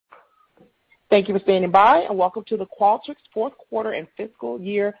Thank you for standing by, and welcome to the Qualtrics fourth quarter and fiscal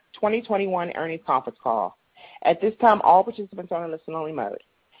year 2021 earnings conference call. At this time, all participants are in listen-only mode.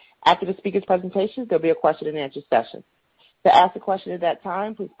 After the speaker's presentation, there'll be a question-and-answer session. To ask a question at that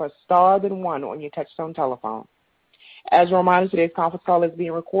time, please press star then one on your touchtone telephone. As a reminder, today's conference call is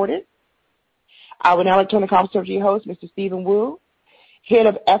being recorded. I will now turn the conference over to your host, Mr. Stephen Wu, Head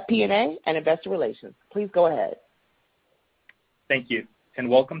of FP&A and Investor Relations. Please go ahead. Thank you, and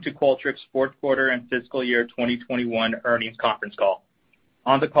welcome to Qualtrics' fourth quarter and fiscal year 2021 earnings conference call.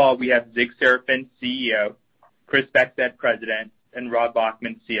 On the call, we have Zig Serafin, CEO, Chris Beckstead, President, and Rob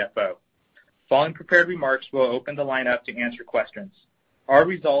Bachman, CFO. Following prepared remarks, we'll open the line up to answer questions. Our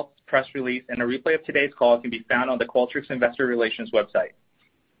results, press release, and a replay of today's call can be found on the Qualtrics Investor Relations website.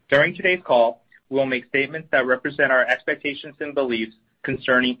 During today's call, we will make statements that represent our expectations and beliefs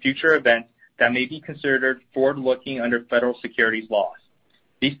concerning future events that may be considered forward-looking under federal securities laws.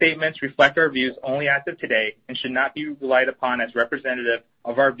 These statements reflect our views only as of today and should not be relied upon as representative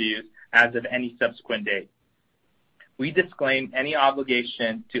of our views as of any subsequent date. We disclaim any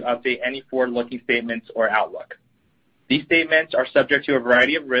obligation to update any forward-looking statements or outlook. These statements are subject to a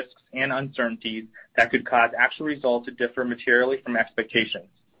variety of risks and uncertainties that could cause actual results to differ materially from expectations.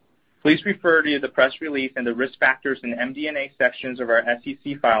 Please refer to the press release and the risk factors and MD&A sections of our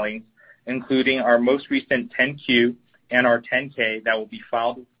SEC filings, including our most recent 10-Q and our 10-K that will be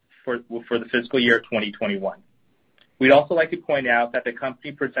filed for the fiscal year 2021. We'd also like to point out that the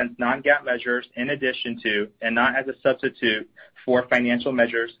company presents non-GAAP measures in addition to, and not as a substitute for, financial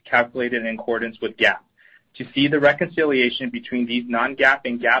measures calculated in accordance with GAAP. To see the reconciliation between these non-GAAP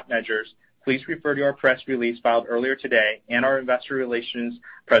and GAAP measures, please refer to our press release filed earlier today and our investor relations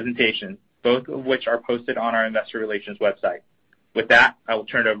presentation, both of which are posted on our investor relations website. With that, I will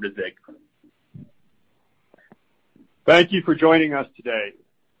turn it over to Zig. Thank you for joining us today.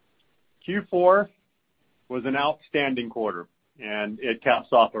 Q4 was an outstanding quarter, and it caps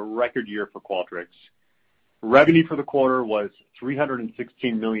off a record year for Qualtrics. Revenue for the quarter was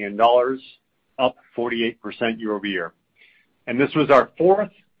 $316 million, up 48% year over year. And this was our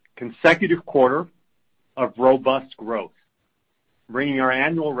fourth consecutive quarter of robust growth, bringing our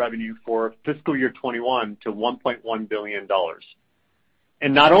annual revenue for fiscal year 21 to $1.1 billion.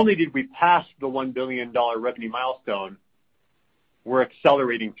 And not only did we pass the $1 billion revenue milestone, we're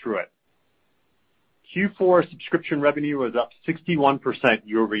accelerating through it. Q4 subscription revenue was up 61%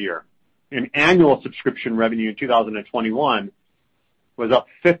 year over year. And annual subscription revenue in 2021 was up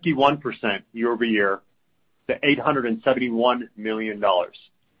 51% year over year to $871 million.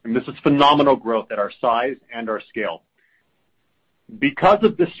 And this is phenomenal growth at our size and our scale. Because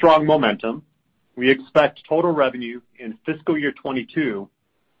of this strong momentum, we expect total revenue in fiscal year 22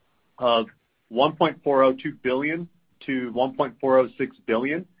 of $1.402 billion to $1.406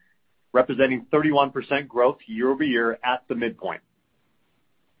 billion, representing 31% growth year over year at the midpoint.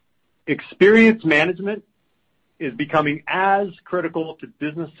 Experience management is becoming as critical to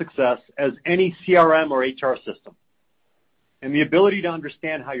business success as any CRM or HR system. And the ability to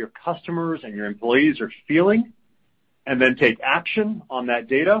understand how your customers and your employees are feeling and then take action on that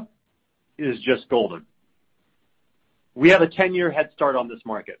data is just golden. We have a 10-year head start on this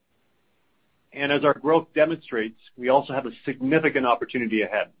market. And as our growth demonstrates, we also have a significant opportunity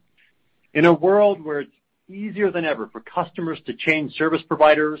ahead. In a world where it's easier than ever for customers to change service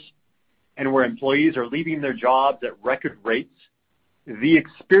providers and where employees are leaving their jobs at record rates, the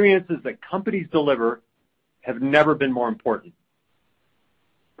experiences that companies deliver have never been more important.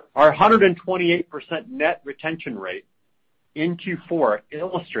 Our 128% net retention rate in Q4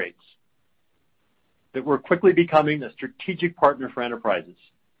 illustrates that we're quickly becoming a strategic partner for enterprises.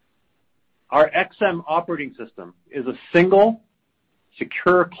 Our XM operating system is a single,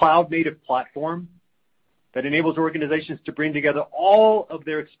 secure cloud-native platform that enables organizations to bring together all of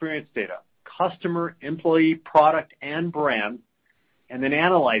their experience data, customer, employee, product, and brand, and then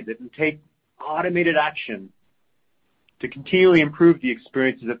analyze it and take automated action to continually improve the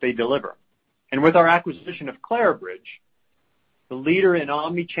experiences that they deliver. And with our acquisition of Clarabridge, the leader in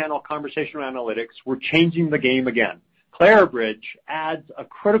omni-channel conversational analytics, we're changing the game again. Clarabridge adds a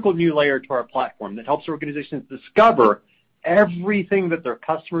critical new layer to our platform that helps organizations discover everything that their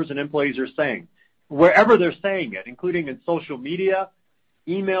customers and employees are saying, wherever they're saying it, including in social media,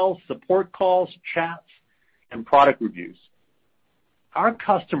 emails, support calls, chats, and product reviews. Our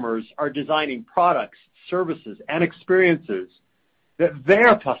customers are designing products, services, and experiences that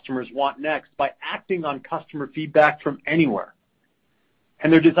their customers want next by acting on customer feedback from anywhere.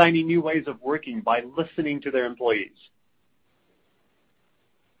 And they're designing new ways of working by listening to their employees.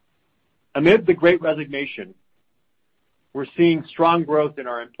 Amid the Great Resignation, we're seeing strong growth in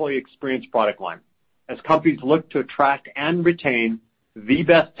our employee experience product line as companies look to attract and retain the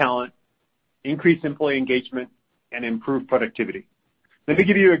best talent, increase employee engagement, and improve productivity. Let me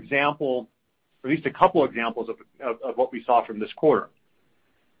give you an example, or at least a couple examples of what we saw from this quarter.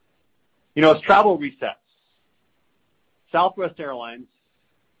 As travel resets, Southwest Airlines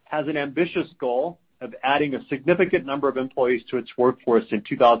has an ambitious goal of adding a significant number of employees to its workforce in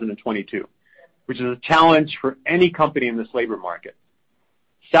 2022, which is a challenge for any company in this labor market.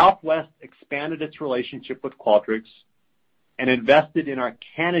 Southwest expanded its relationship with Qualtrics and invested in our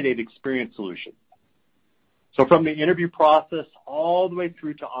candidate experience solution. So from the interview process all the way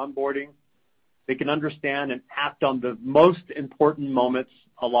through to onboarding, they can understand and act on the most important moments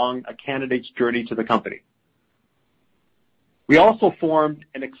along a candidate's journey to the company. We also formed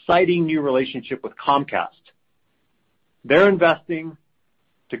an exciting new relationship with Comcast. They're investing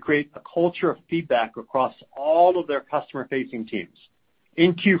to create a culture of feedback across all of their customer-facing teams.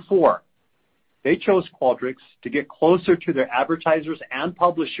 In Q4, they chose Qualtrics to get closer to their advertisers and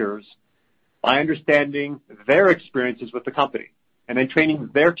publishers by understanding their experiences with the company and then training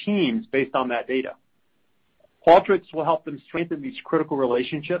their teams based on that data. Qualtrics will help them strengthen these critical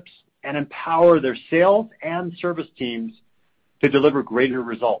relationships and empower their sales and service teams to deliver greater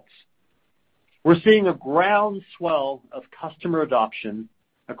results. We're seeing a groundswell of customer adoption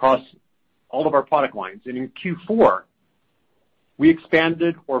across all of our product lines. And in Q4, we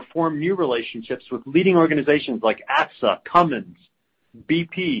expanded or formed new relationships with leading organizations like AXA, Cummins,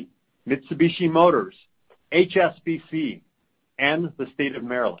 BP, Mitsubishi Motors, HSBC, and the state of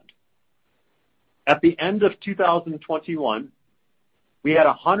Maryland. At the end of 2021, we had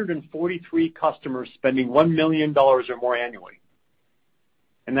 143 customers spending $1 million or more annually.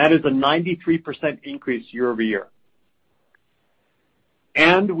 And that is a 93% increase year over year.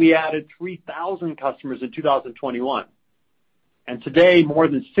 And we added 3,000 customers in 2021. And today, more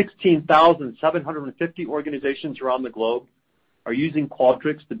than 16,750 organizations around the globe are using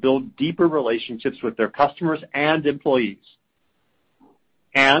Qualtrics to build deeper relationships with their customers and employees.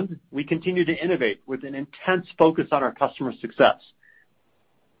 And we continue to innovate with an intense focus on our customer success.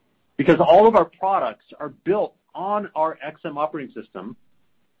 Because all of our products are built on our XM operating system,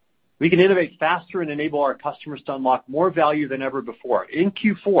 we can innovate faster and enable our customers to unlock more value than ever before. In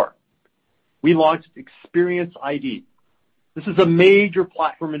Q4, we launched Experience ID. This is a major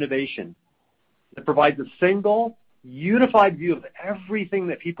platform innovation that provides a single, unified view of everything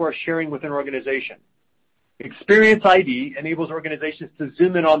that people are sharing with an organization. Experience ID enables organizations to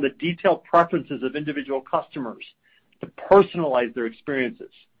zoom in on the detailed preferences of individual customers to personalize their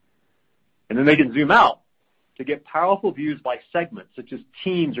experiences. And then they can zoom out to get powerful views by segments, such as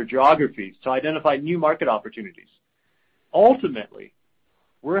teams or geographies, to identify new market opportunities. Ultimately,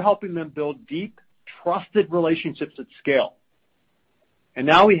 we're helping them build deep, trusted relationships at scale. And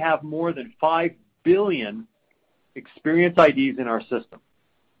now we have more than 5 billion Experience IDs in our system.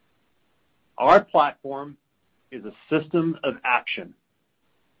 Our platform is a system of action.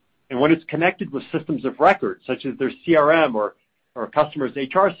 And when it's connected with systems of record, such as their CRM or customers'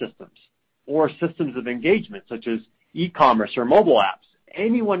 HR systems, or systems of engagement, such as e-commerce or mobile apps,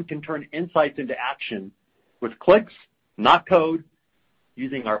 anyone can turn insights into action with clicks, not code,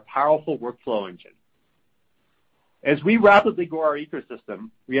 using our powerful workflow engine. As we rapidly grow our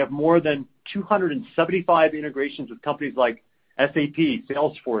ecosystem, we have more than 275 integrations with companies like SAP,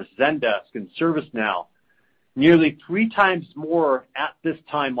 Salesforce, Zendesk, and ServiceNow, nearly 3 times more at this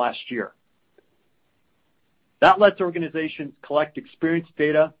time last year. That lets organizations collect experience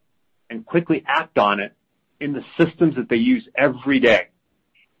data and quickly act on it in the systems that they use every day.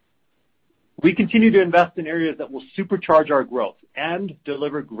 We continue to invest in areas that will supercharge our growth and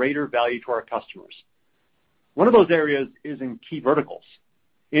deliver greater value to our customers. One of those areas is in key verticals.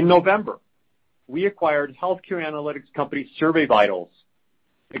 In November, we acquired healthcare analytics company SurveyVitals,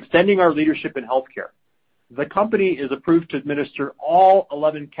 extending our leadership in healthcare. The company is approved to administer all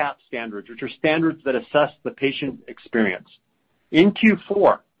 11 CAP standards, which are standards that assess the patient experience. In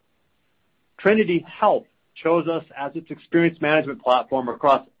Q4, Trinity Health chose us as its experience management platform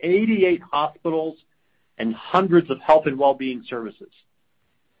across 88 hospitals and hundreds of health and well-being services.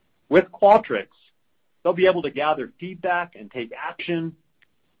 With Qualtrics, they'll be able to gather feedback and take action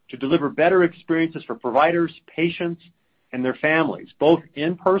to deliver better experiences for providers, patients, and their families, both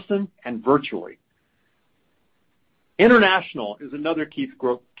in person and virtually. International is another key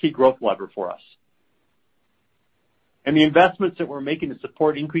growth lever for us. And the investments that we're making to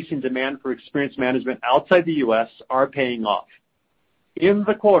support increasing demand for experience management outside the U.S. are paying off. In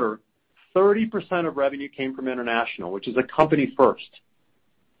the quarter, 30% of revenue came from international, which is a company first.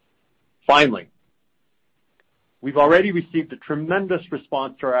 Finally, We've already received a tremendous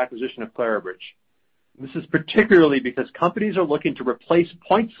response to our acquisition of Clarabridge. This is particularly because companies are looking to replace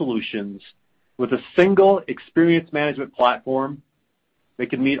point solutions with a single experience management platform that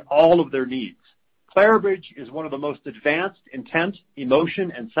can meet all of their needs. Clarabridge is one of the most advanced intent,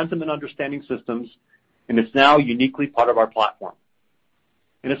 emotion, and sentiment understanding systems, and it's now uniquely part of our platform.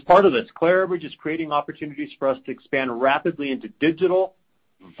 And as part of this, Clarabridge is creating opportunities for us to expand rapidly into digital,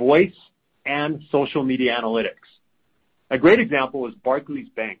 voice, and social media analytics. A great example is Barclays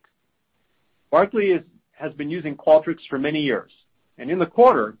Bank. Barclays has been using Qualtrics for many years, and in the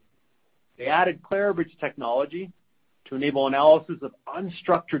quarter, they added Clarabridge technology to enable analysis of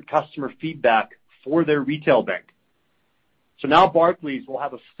unstructured customer feedback for their retail bank. So now Barclays will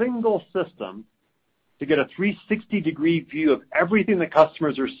have a single system to get a 360-degree view of everything that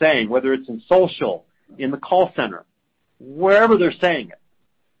customers are saying, whether it's in social, in the call center, wherever they're saying it.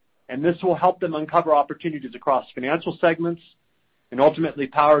 And this will help them uncover opportunities across financial segments and ultimately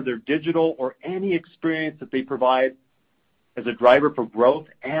power their digital or any experience that they provide as a driver for growth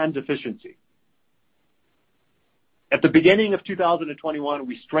and efficiency. At the beginning of 2021,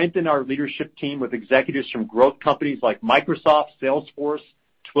 we strengthened our leadership team with executives from growth companies like Microsoft, Salesforce,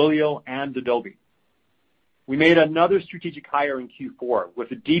 Twilio, and Adobe. We made another strategic hire in Q4 with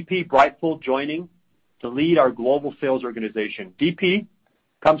DP Brightful joining to lead our global sales organization. DP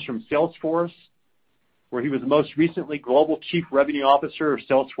comes from Salesforce, where he was most recently Global Chief Revenue Officer of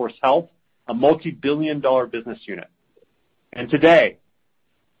Salesforce Health, a multi-billion-dollar business unit. And today,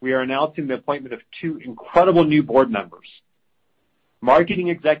 we are announcing the appointment of two incredible new board members. Marketing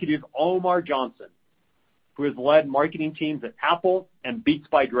executive Omar Johnson, who has led marketing teams at Apple and Beats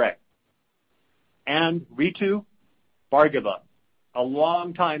by Dre, and Ritu Bhargava, a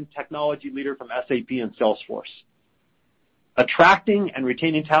longtime technology leader from SAP and Salesforce. Attracting and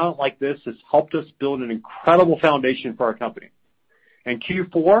retaining talent like this has helped us build an incredible foundation for our company. And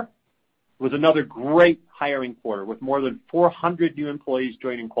Q4 was another great hiring quarter with more than 400 new employees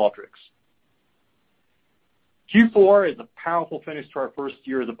joining Qualtrics. Q4 is a powerful finish to our first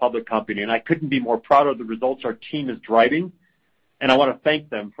year as a public company, and I couldn't be more proud of the results our team is driving, and I want to thank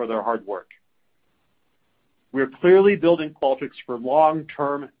them for their hard work. We are clearly building Qualtrics for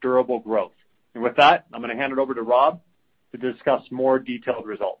long-term durable growth. And with that, I'm going to hand it over to Rob to discuss more detailed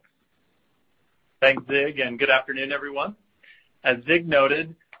results. Thanks, Zig, and good afternoon, everyone. As Zig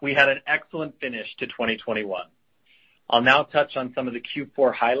noted, we had an excellent finish to 2021. I'll now touch on some of the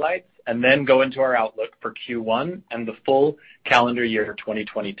Q4 highlights and then go into our outlook for Q1 and the full calendar year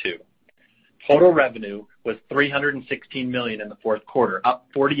 2022. Total revenue was $316 million in the fourth quarter, up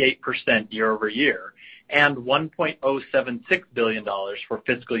 48% year over year, and $1.076 billion for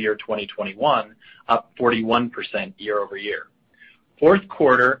fiscal year 2021, up 41% year over year. Fourth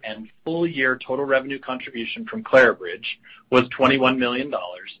quarter and full year total revenue contribution from Clarabridge was $21 million,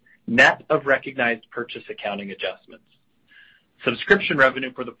 net of recognized purchase accounting adjustments. Subscription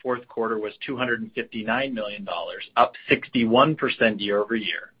revenue for the fourth quarter was $259 million, up 61% year over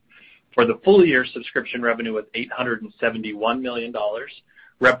year. For the full year, subscription revenue was $871 million,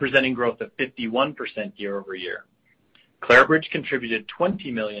 representing growth of 51% year over year. Clarabridge contributed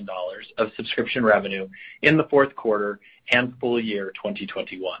 $20 million of subscription revenue in the fourth quarter and full year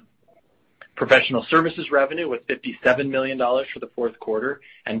 2021. Professional services revenue was $57 million for the fourth quarter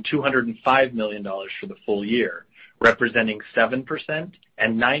and $205 million for the full year, representing 7%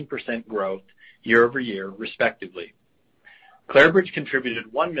 and 9% growth year over year, respectively. Clarabridge contributed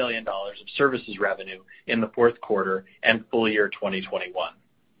 $1 million of services revenue in the fourth quarter and full year 2021.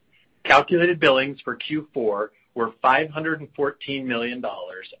 Calculated billings for Q4 were $514 million,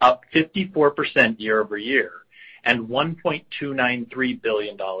 up 54% year over year, and $1.293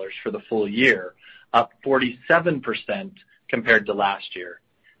 billion for the full year, up 47% compared to last year.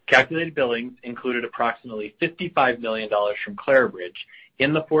 Calculated billings included approximately $55 million from Clarabridge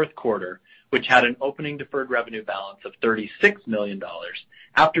in the fourth quarter, which had an opening deferred revenue balance of $36 million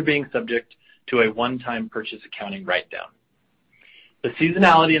after being subject to a one-time purchase accounting write-down. The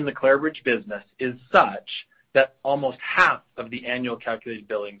seasonality in the Clarabridge business is such that almost half of the annual calculated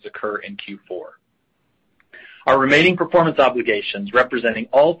billings occur in Q4. Our remaining performance obligations, representing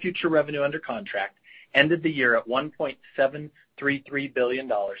all future revenue under contract, ended the year at $1.733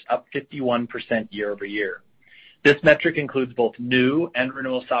 billion, up 51% year over year. This metric includes both new and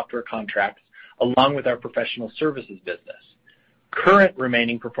renewal software contracts, along with our professional services business. Current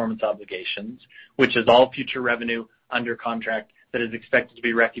remaining performance obligations, which is all future revenue under contract that is expected to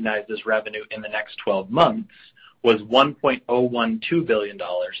be recognized as revenue in the next 12 months, was $1.012 billion,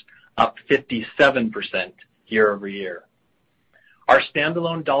 up 57% year over year. Our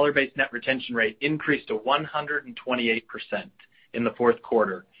standalone dollar-based net retention rate increased to 128% in the fourth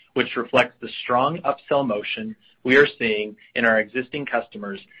quarter, which reflects the strong upsell motion we are seeing in our existing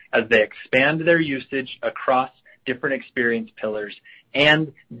customers as they expand their usage across different experience pillars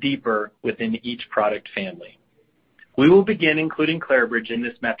and deeper within each product family. We will begin including Clarabridge in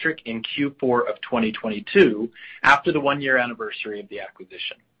this metric in Q4 of 2022 after the 1-year anniversary of the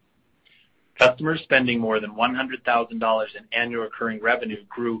acquisition. Customers spending more than $100,000 in annual recurring revenue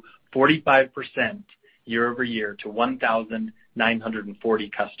grew 45% year-over-year to 1,940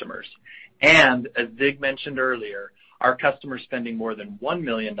 customers. And as Zig mentioned earlier, our customers spending more than $1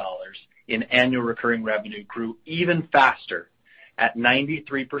 million in annual recurring revenue grew even faster at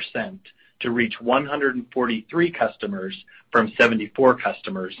 93% to reach 143 customers from 74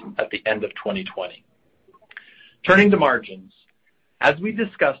 customers at the end of 2020. Turning to margins. As we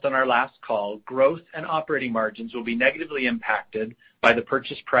discussed on our last call, gross and operating margins will be negatively impacted by the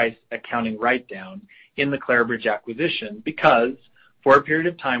purchase price accounting write-down in the Clarabridge acquisition because for a period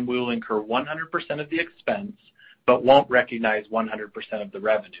of time we will incur 100% of the expense but won't recognize 100% of the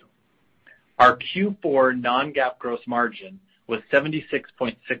revenue. Our Q4 non-GAAP gross margin was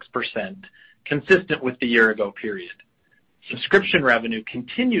 76.6%, consistent with the year-ago period. Subscription revenue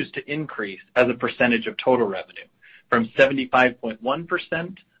continues to increase as a percentage of total revenue, from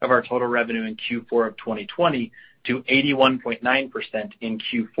 75.1% of our total revenue in Q4 of 2020 to 81.9% in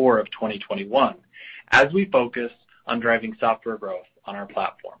Q4 of 2021, as we focus on driving software growth on our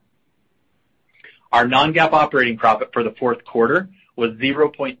platform. Our non-GAAP operating profit for the fourth quarter was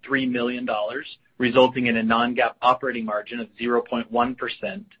 $0.3 million, resulting in a non-GAAP operating margin of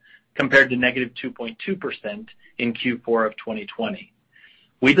 0.1% compared to negative 2.2% in Q4 of 2020.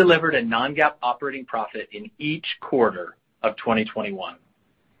 We delivered a non-GAAP operating profit in each quarter of 2021.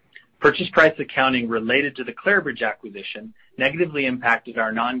 Purchase price accounting related to the Clarabridge acquisition negatively impacted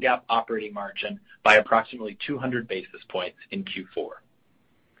our non-GAAP operating margin by approximately 200 basis points in Q4.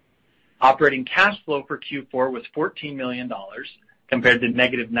 Operating cash flow for Q4 was $14 million compared to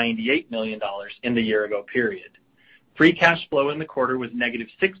negative $98 million in the year-ago period. Free cash flow in the quarter was negative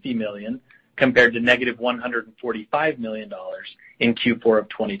 $60 million compared to negative $145 million in Q4 of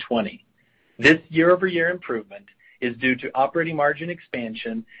 2020. This year-over-year improvement is due to operating margin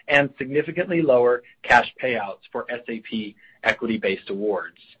expansion and significantly lower cash payouts for SAP equity-based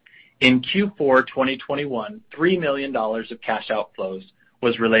awards. In Q4 2021, $3 million of cash outflows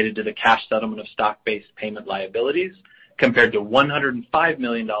was related to the cash settlement of stock-based payment liabilities compared to $105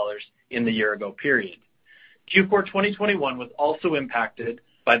 million in the year-ago period. Q4 2021 was also impacted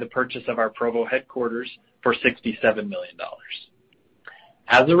by the purchase of our Provo headquarters for $67 million.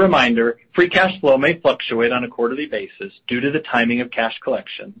 As a reminder, free cash flow may fluctuate on a quarterly basis due to the timing of cash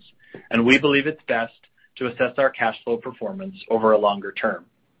collections, and we believe it's best to assess our cash flow performance over a longer term.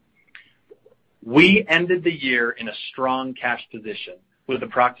 We ended the year in a strong cash position with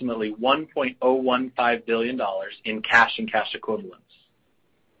approximately $1.015 billion in cash and cash equivalents.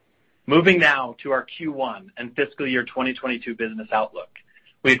 Moving now to our Q1 and fiscal year 2022 business outlook.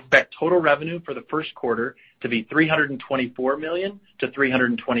 We expect total revenue for the first quarter to be $324 million to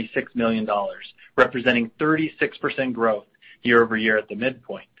 $326 million, representing 36% growth year-over-year at the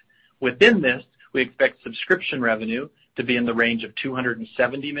midpoint. Within this, we expect subscription revenue to be in the range of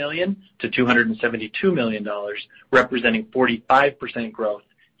 $270 million to $272 million, representing 45% growth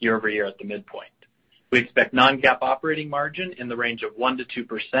year-over-year at the midpoint. We expect non-GAAP operating margin in the range of 1% to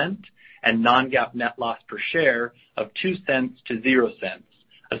 2% and non-GAAP net loss per share of 2 cents to 0 cents,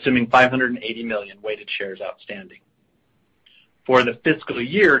 assuming 580 million weighted shares outstanding. For the fiscal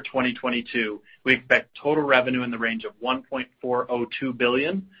year 2022, we expect total revenue in the range of $1.402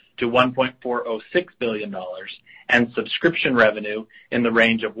 billion to $1.406 billion and subscription revenue in the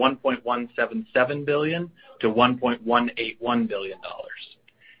range of $1.177 billion to $1.181 billion.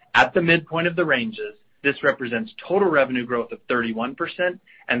 At the midpoint of the ranges, this represents total revenue growth of 31%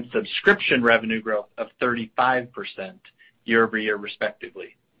 and subscription revenue growth of 35% year-over-year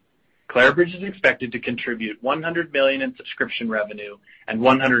respectively. Clarabridge is expected to contribute $100 million in subscription revenue and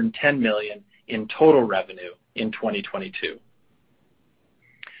 $110 million in total revenue in 2022.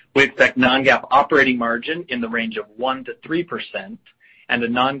 We expect non-GAAP operating margin in the range of 1% to 3% and a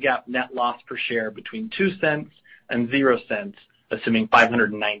non-GAAP net loss per share between 2 cents and 0 cents, assuming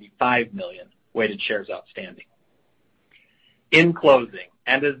 595 million weighted shares outstanding. In closing,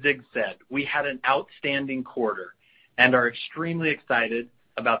 and as Zig said, we had an outstanding quarter and are extremely excited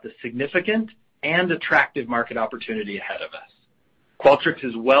about the significant and attractive market opportunity ahead of us. Qualtrics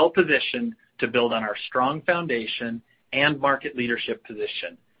is well positioned to build on our strong foundation and market leadership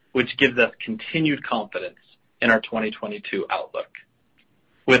position, which gives us continued confidence in our 2022 outlook.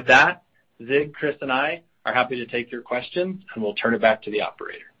 With that, Zig, Chris, and I are happy to take your questions, and we'll turn it back to the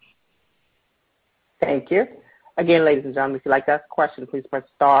operator. Thank you. Again, ladies and gentlemen, if you'd like to ask a question, please press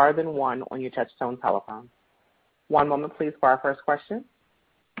star then one on your touch-tone telephone. One moment, please, for our first question.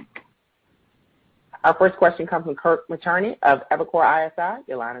 Our first question comes from Kirk Materne of Evercore ISI.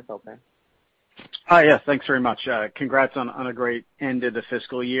 Your line is open. Hi, yes, thanks very much. Congrats on a great end of the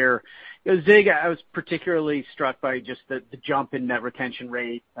fiscal year. Zig, I was particularly struck by just the jump in net retention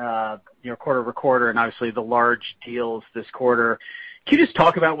rate, quarter over quarter, and obviously the large deals this quarter. Can you just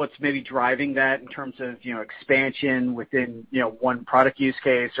talk about what's maybe driving that in terms of, expansion within, one product use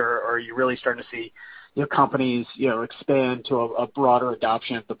case, or are you really starting to see, companies, expand to a broader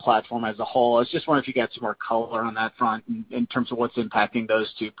adoption of the platform as a whole? I was just wondering if you got some more color on that front in terms of what's impacting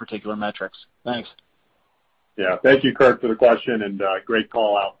those two particular metrics. Thanks. Yeah, thank you, Kirk, for the question, and great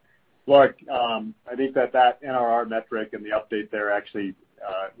call out. Look, I think that NRR metric and the update there actually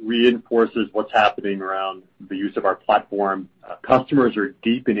reinforces what's happening around the use of our platform. Customers are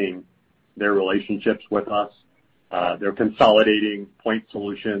deepening their relationships with us. They're consolidating point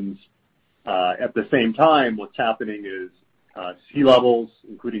solutions. At the same time, what's happening is C-levels,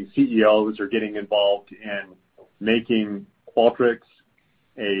 including CEOs, are getting involved in making Qualtrics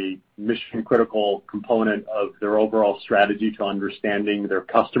a mission-critical component of their overall strategy to understanding their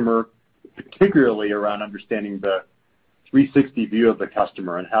customer, particularly around understanding the 360 view of the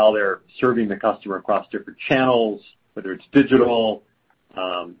customer and how they're serving the customer across different channels, whether it's digital,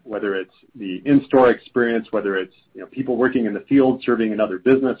 whether it's the in-store experience, whether it's people working in the field serving another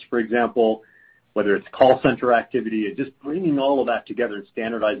business, for example, whether it's call center activity, and just bringing all of that together and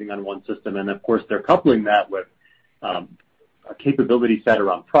standardizing on one system. And, of course, they're coupling that with a capability set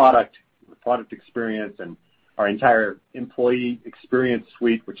around product experience, and our entire employee experience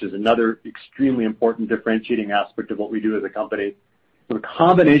suite, which is another extremely important differentiating aspect of what we do as a company. So the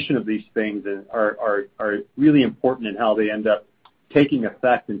combination of these things are really important in how they end up taking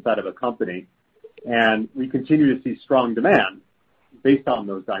effect inside of a company. And we continue to see strong demand based on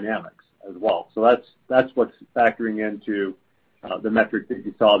those dynamics as well. So that's what's factoring into the metric that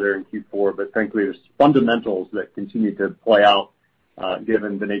you saw there in Q4. But frankly, there's fundamentals that continue to play out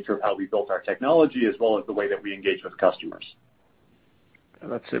given the nature of how we built our technology as well as the way that we engage with customers.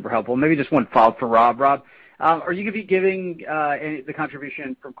 That's super helpful. Maybe just one follow-up for Rob. Rob, are you going to be giving the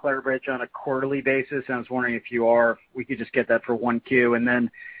contribution from Clarabridge on a quarterly basis? And I was wondering if you are, we could just get that for 1Q. And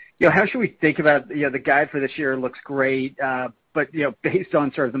then, how should we think about, the guide for this year looks great, but, based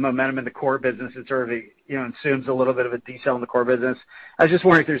on sort of the momentum in the core business, it sort of, assumes a little bit of a decel in the core business. I was just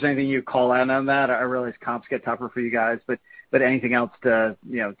wondering if there's anything you call out on that. I realize comps get tougher for you guys, but anything else to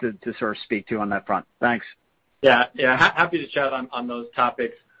sort of speak to on that front? Thanks. Yeah. Happy to chat on those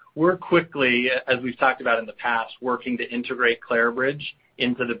topics. We're quickly, as we've talked about in the past, working to integrate Clarabridge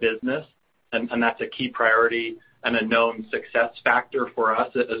into the business, and that's a key priority and a known success factor for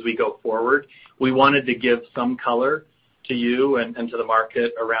us as we go forward. We wanted to give some color to you and to the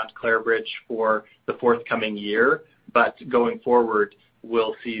market around Clarabridge for the forthcoming year, but going forward,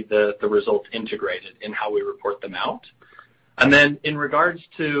 we'll see the results integrated in how we report them out. And then in regards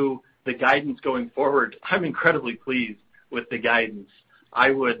to the guidance going forward, I'm incredibly pleased with the guidance. I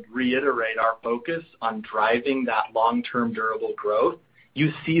would reiterate our focus on driving that long-term durable growth.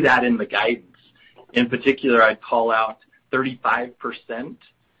 You see that in the guidance. In particular, I'd call out 35%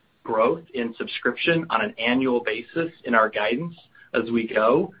 growth in subscription on an annual basis in our guidance as we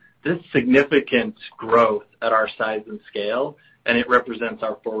go. This is significant growth at our size and scale, and it represents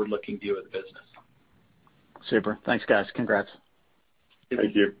our forward-looking view of the business. Super. Thanks, guys. Congrats.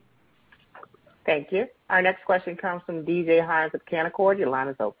 Thank you. Thank you. Our next question comes from DJ Hynes of Canaccord. Your line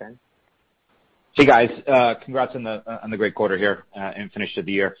is open. Hey, guys. Congrats on the great quarter here and finish of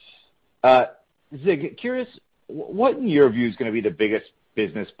the year. Zig, curious, what in your view is going to be the biggest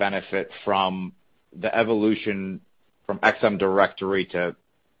business benefit from the evolution from XM Directory to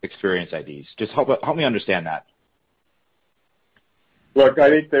Experience IDs? Just help me understand that. Look, I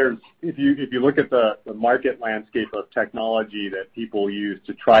think if you look at the market landscape of technology that people use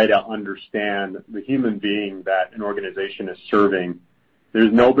to try to understand the human being that an organization is serving,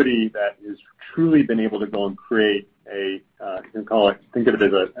 there's nobody that has truly been able to go and create think of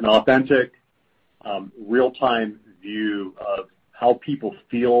it as an authentic, real-time view of how people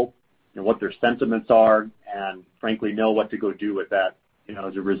feel and what their sentiments are, and frankly know what to go do with that,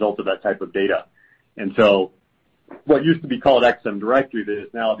 as a result of that type of data. And so what used to be called XM Directory, that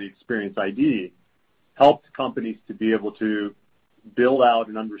is now the Experience ID, helped companies to be able to build out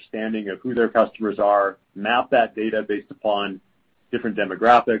an understanding of who their customers are, map that data based upon different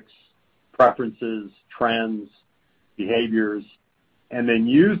demographics, preferences, trends, behaviors, and then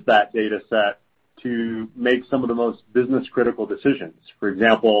use that data set to make some of the most business-critical decisions. For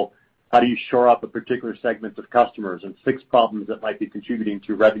example, how do you shore up a particular segment of customers and fix problems that might be contributing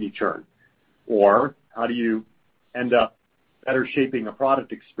to revenue churn? Or how do you end up better shaping a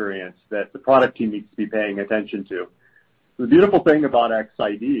product experience that the product team needs to be paying attention to? The beautiful thing about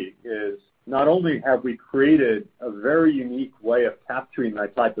XID is not only have we created a very unique way of capturing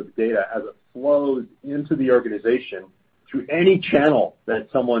that type of data as it flows into the organization through any channel that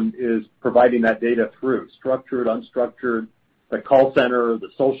someone is providing that data through, structured, unstructured, the call center, the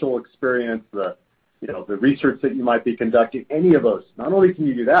social experience, the research that you might be conducting, any of those. Not only can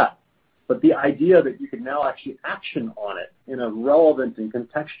you do that, but the idea that you can now actually action on it in a relevant and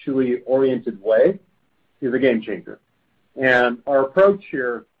contextually oriented way is a game changer. And our approach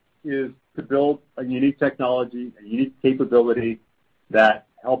here is to build a unique technology, a unique capability that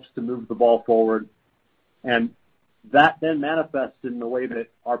helps to move the ball forward. And that then manifests in the way that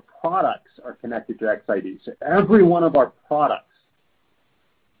our products are connected to XID. So every one of our products,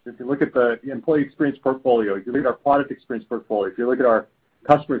 if you look at the employee experience portfolio, if you look at our product experience portfolio, if you look at our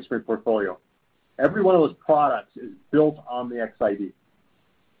customer experience portfolio, every one of those products is built on the XID.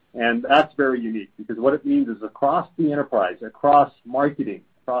 And that's very unique because what it means is across the enterprise, across marketing,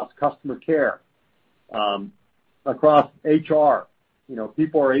 across customer care, across HR,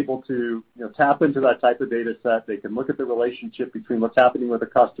 people are able to tap into that type of data set. They can look at the relationship between what's happening with a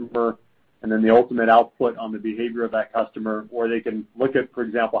customer and then the ultimate output on the behavior of that customer, or they can look at, for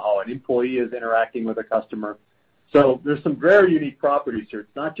example, how an employee is interacting with a customer. So there's some very unique properties here.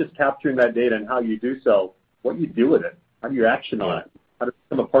 It's not just capturing that data and how you do so, what you do with it, how do you action on it, how does it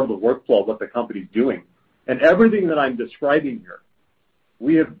become a part of the workflow of what the company's doing. And everything that I'm describing here,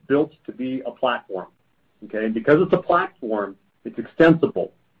 we have built to be a platform, okay? And because it's a platform, it's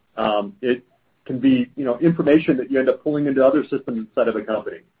extensible. It can be, information that you end up pulling into other systems inside of a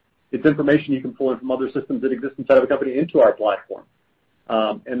company. It's information you can pull in from other systems that exist inside of a company into our platform.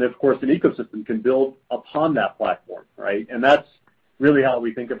 And of course, an ecosystem can build upon that platform, right? And that's really how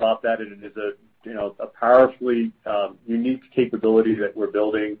we think about that. And it is a powerfully unique capability that we're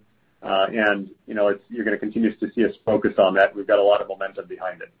building. And you're going to continue to see us focus on that. We've got a lot of momentum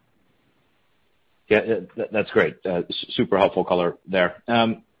behind it. Yeah, that's great. Super helpful color there.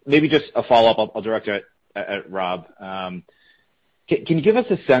 Maybe just a follow-up. I'll direct it at Rob. Can you give us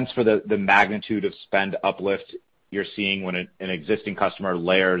a sense for the magnitude of spend uplift you're seeing when an existing customer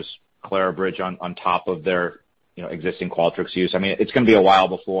layers Clarabridge on top of their existing Qualtrics use? I mean, it's going to be a while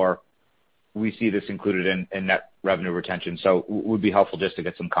before we see this included in net revenue retention, so it would be helpful just to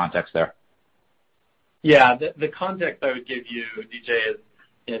get some context there. Yeah, the context I would give you, DJ, is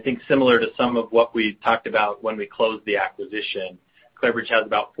I think similar to some of what we talked about when we closed the acquisition. Clarabridge has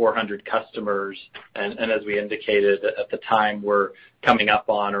about 400 customers, and as we indicated at the time, we're coming up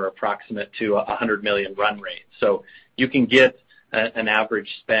on or approximate to 100 million run rate. So you can get an average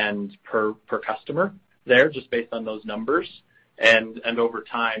spend per customer there just based on those numbers. And over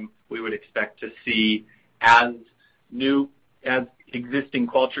time, we would expect to see as existing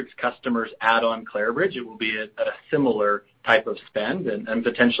Qualtrics customers add on Clarabridge, it will be at a similar type of spend and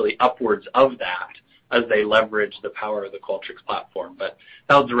potentially upwards of that as they leverage the power of the Qualtrics platform. But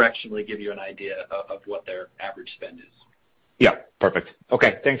that'll directionally give you an idea of what their average spend is. Yeah, perfect.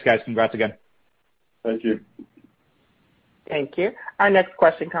 Okay, thanks, guys. Congrats again. Thank you. Thank you. Our next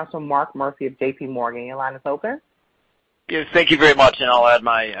question comes from Mark Murphy of J.P. Morgan. Your line is open. Yes, thank you very much, and I'll add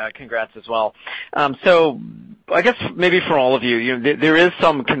my congrats as well. So I guess maybe for all of you, there is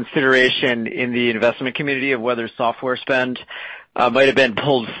some consideration in the investment community of whether software spend might have been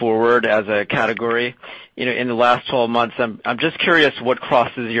pulled forward as a category. In the last 12 months, I'm just curious what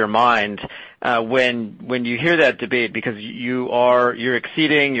crosses your mind when you hear that debate, because you're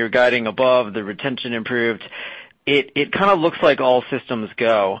exceeding, you're guiding above, the retention improved. It kind of looks like all systems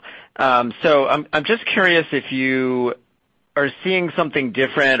go. So I'm just curious if you are seeing something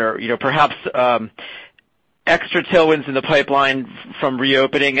different, or perhaps extra tailwinds in the pipeline from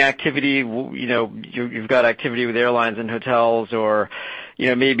reopening activity. You've got activity with airlines and hotels, or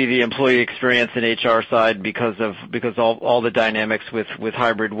maybe the employee experience and HR side because all the dynamics with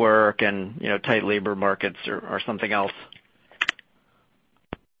hybrid work and tight labor markets or something else.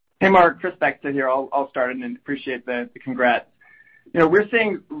 Hey, Mark, Chris Beckstead here. I'll start and appreciate the congrats. We're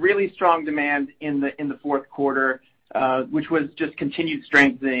seeing really strong demand in the fourth quarter, which was just continued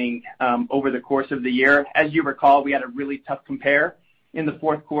strengthening over the course of the year. As you recall, we had a really tough compare in the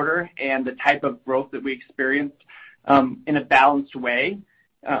fourth quarter, and the type of growth that we experienced in a balanced way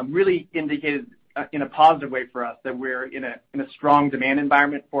really indicated in a positive way for us that we're in a strong demand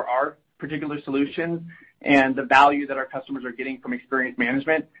environment for our particular solutions. and the value that our customers are getting from experience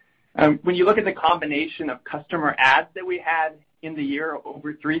management. When you look at the combination of customer adds that we had in the year,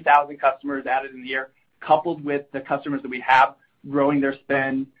 over 3,000 customers added in the year, coupled with the customers that we have growing their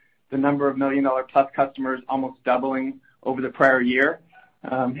spend, the number of $1 million plus customers almost doubling over the prior year,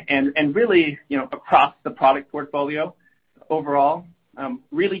 and really, across the product portfolio overall,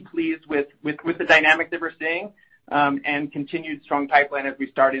 really pleased with the dynamic that we're seeing, and continued strong pipeline as we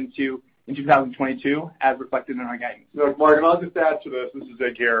start into 2022, as reflected in our guidance. Look, Mark, and I'll just add to this. This is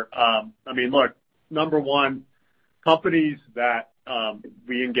Zig here. Look, number one, companies that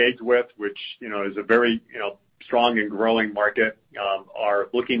we engage with, which is a very strong and growing market, are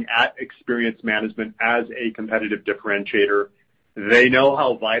looking at experience management as a competitive differentiator. They know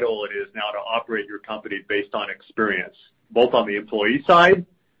how vital it is now to operate your company based on experience, both on the employee side,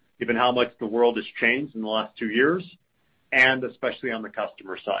 given how much the world has changed in the last 2 years, and especially on the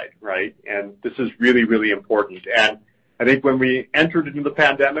customer side, right? And this is really, really important. And I think when we entered into the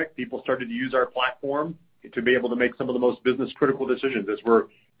pandemic, people started to use our platform to be able to make some of the most business-critical decisions. As we're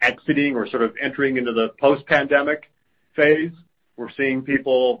exiting or sort of entering into the post-pandemic phase, we're seeing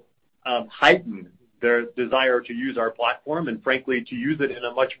people heighten their desire to use our platform and, frankly, to use it in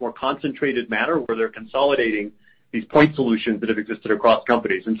a much more concentrated manner where they're consolidating these point solutions that have existed across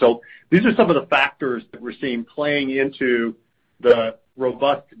companies. And so these are some of the factors that we're seeing playing into the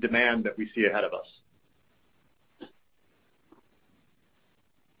robust demand that we see ahead of us.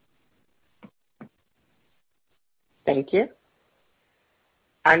 Thank you.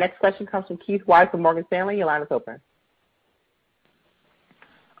 Our next question comes from Keith Weiss from Morgan Stanley. Your line is open.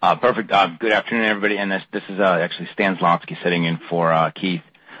 Perfect. Good afternoon, everybody. And this is actually Stan Zlotski sitting in for Keith.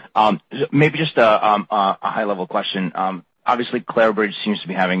 Maybe just a high-level question. Obviously, Clarabridge seems to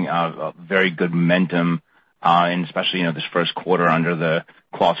be having a very good momentum, and especially this first quarter under the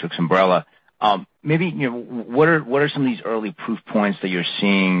Qualtrics umbrella. Maybe what are some of these early proof points that you're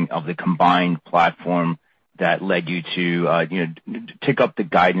seeing of the combined platform that led you to tick up the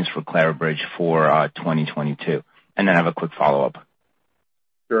guidance for Clarabridge for 2022? And then I have a quick follow-up.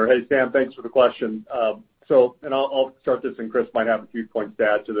 Sure. Hey, Stan, thanks for the question. And I'll start this, and Chris might have a few points to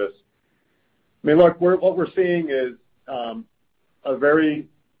add to this. Look, what we're seeing is a very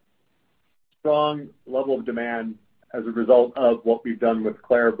strong level of demand as a result of what we've done with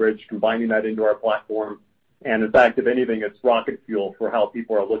Clarabridge, combining that into our platform. And in fact, if anything, it's rocket fuel for how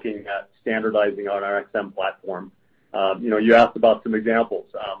people are looking at standardizing on our XM platform. You asked about some examples.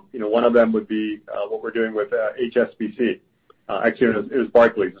 One of them would be what we're doing with HSBC. Actually, it was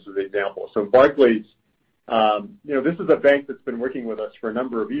Barclays. This is the example. So Barclays, this is a bank that's been working with us for a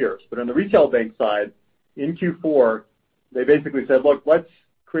number of years. But on the retail bank side, in Q4, they basically said, look, let's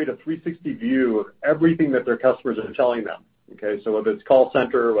create a 360 view of everything that their customers are telling them. Okay, so whether it's call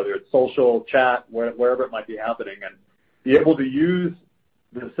center, whether it's social, chat, wherever it might be happening, and be able to use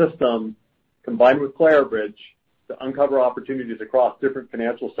the system combined with Clarabridge to uncover opportunities across different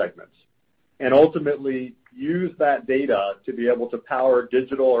financial segments, and ultimately use that data to be able to power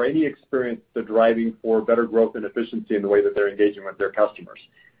digital or any experience they're driving for better growth and efficiency in the way that they're engaging with their customers.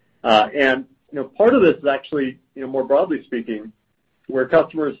 And part of this is actually, more broadly speaking, where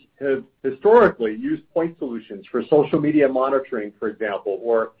customers have historically used point solutions for social media monitoring, for example,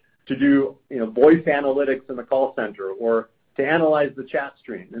 or to do voice analytics in the call center, or to analyze the chat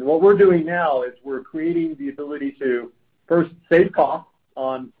stream. And what we're doing now is we're creating the ability to first save costs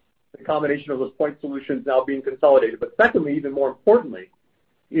on the combination of those point solutions now being consolidated. But secondly, even more importantly,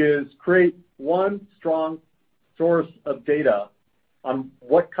 is create one strong source of data on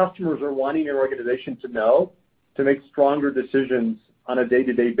what customers are wanting your organization to know to make stronger decisions on a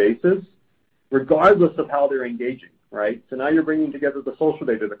day-to-day basis, regardless of how they're engaging, right? So now you're bringing together the social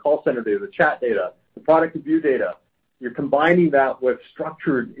data, the call center data, the chat data, the product review data. You're combining that with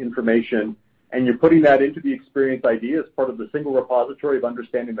structured information, and you're putting that into the Experience ID as part of the single repository of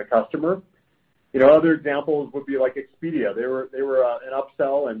understanding the customer. Other examples would be like Expedia. They were an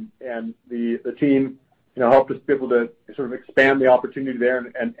upsell, and the team helped us be able to sort of expand the opportunity there,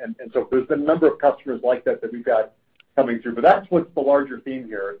 and so there's been a number of customers like that we've got coming through. But that's what's the larger theme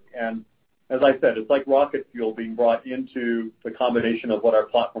here. And as I said, it's like rocket fuel being brought into the combination of what our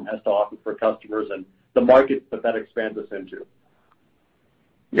platform has to offer for customers and the markets that expands us into.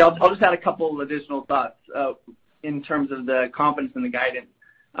 Yeah, I'll just add a couple of additional thoughts in terms of the confidence in the guidance.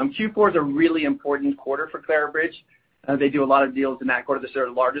 Q4 is a really important quarter for Clarabridge. They do a lot of deals in that quarter. This is their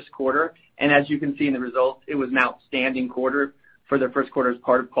largest quarter. And as you can see in the results, it was an outstanding quarter for their first quarter as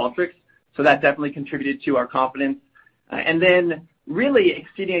part of Qualtrics. So that definitely contributed to our confidence. And then really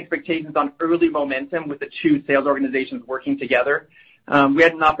exceeding expectations on early momentum with the two sales organizations working together. We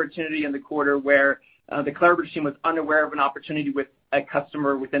had an opportunity in the quarter where the Clarabridge team was unaware of an opportunity with a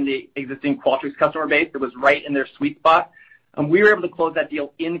customer within the existing Qualtrics customer base that was right in their sweet spot. We were able to close that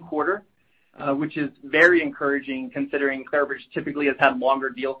deal in quarter, which is very encouraging considering Clarabridge typically has had longer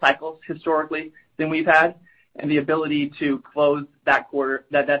deal cycles historically than we've had. And the ability to close that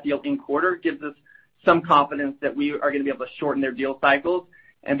deal in quarter gives us some confidence that we are going to be able to shorten their deal cycles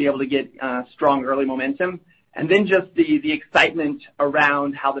and be able to get strong early momentum. And then just the excitement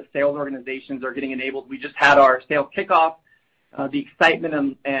around how the sales organizations are getting enabled. We just had our sales kickoff. The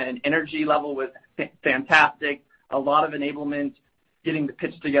excitement and energy level was fantastic. A lot of enablement, getting the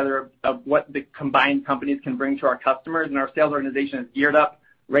pitch together of what the combined companies can bring to our customers, and our sales organization is geared up,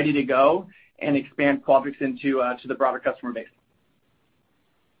 ready to go, and expand Qualtrics into to the broader customer base.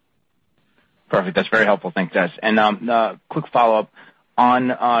 Perfect. That's very helpful. Thanks, Des. And quick follow-up on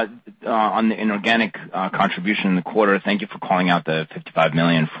the inorganic contribution in the quarter. Thank you for calling out the $55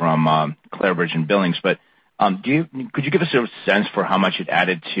 million from Clarabridge and Billings. But could you give us a sense for how much it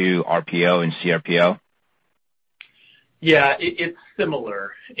added to RPO and CRPO? Yeah, it's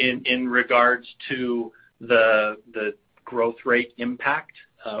similar in regards to the growth rate impact.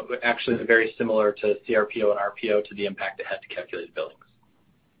 Actually, very similar to CRPO and RPO to the impact it had to calculated billings.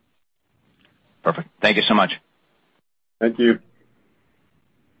 Perfect. Thank you so much. Thank you.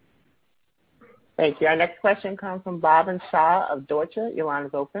 Thank you. Our next question comes from Bhavin Shah of Deutsche. Your line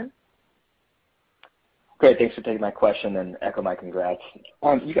is open. Great. Thanks for taking my question and echo my congrats.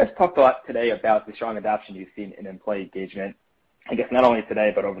 You guys talked a lot today about the strong adoption you've seen in employee engagement, I guess not only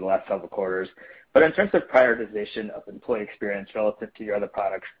today, but over the last several quarters. But in terms of prioritization of employee experience relative to your other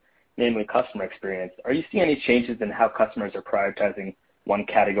products, namely customer experience, are you seeing any changes in how customers are prioritizing one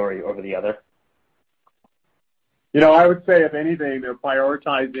category over the other? I would say, if anything, they're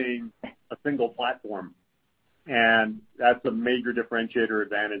prioritizing a single platform. And that's a major differentiator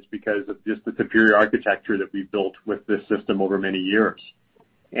advantage because of just the superior architecture that we've built with this system over many years.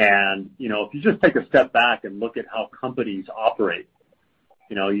 And, if you just take a step back and look at how companies operate,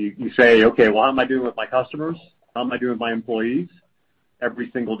 you say, okay, well, how am I doing with my customers? How am I doing with my employees every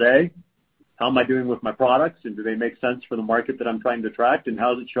single day? How am I doing with my products? And do they make sense for the market that I'm trying to attract? And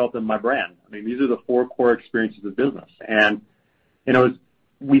how does it show up in my brand? I mean, these are the 4 core experiences of business. And,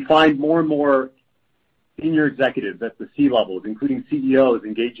 we find more and more senior executives at the C-levels, including CEOs,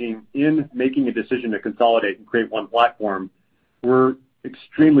 engaging in making a decision to consolidate and create one platform. We're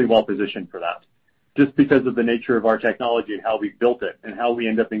extremely well positioned for that, just because of the nature of our technology and how we built it and how we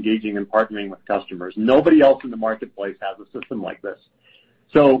end up engaging and partnering with customers. Nobody else in the marketplace has a system like this.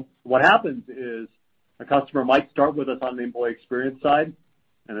 So what happens is a customer might start with us on the employee experience side,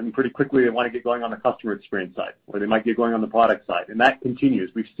 and then pretty quickly they want to get going on the customer experience side, or they might get going on the product side. And that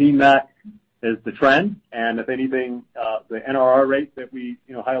continues. We've seen that as the trend, and if anything, the NRR rate that we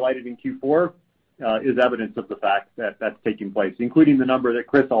highlighted in Q4 is evidence of the fact that that's taking place, including the number that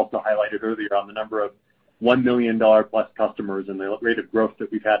Chris also highlighted earlier on the number of $1 million plus customers and the rate of growth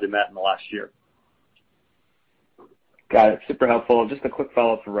that we've had in that in the last year. Got it. Super helpful. Just a quick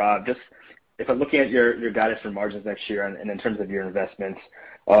follow-up for Rob. Just if I'm looking at your guidance for margins next year and in terms of your investments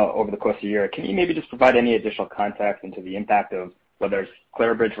over the course of the year, can you maybe just provide any additional context into the impact of whether it's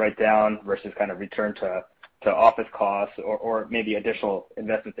Clarabridge write-down versus kind of return to office costs or maybe additional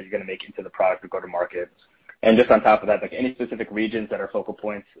investments that you're going to make into the product or go-to-market? And just on top of that, like any specific regions that are focal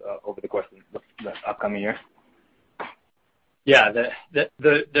points over the course of the upcoming year? Yeah,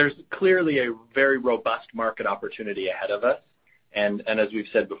 there's clearly a very robust market opportunity ahead of us. And as we've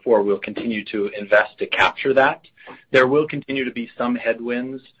said before, we'll continue to invest to capture that. There will continue to be some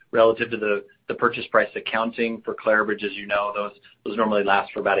headwinds relative to the purchase price accounting for Clarabridge. As you know, those normally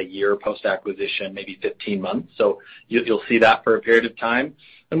last for about a year post-acquisition, maybe 15 months. So you'll see that for a period of time.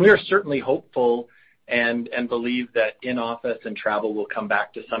 And we are certainly hopeful and believe that in-office and travel will come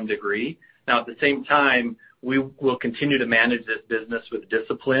back to some degree. Now, at the same time, we will continue to manage this business with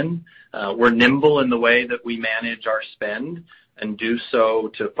discipline. We're nimble in the way that we manage our spend and do so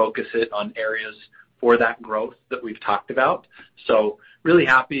to focus it on areas for that growth that we've talked about. So really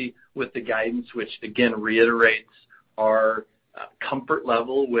happy with the guidance, which again reiterates our comfort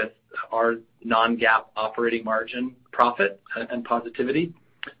level with our non-GAAP operating margin profit and positivity.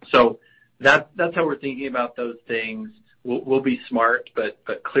 So that's how we're thinking about those things. We'll be smart, but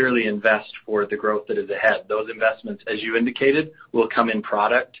clearly invest for the growth that is ahead. Those investments, as you indicated, will come in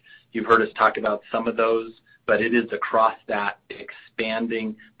product. You've heard us talk about some of those, but it is across that,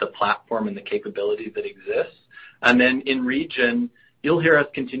 expanding the platform and the capability that exists. And then in region, you'll hear us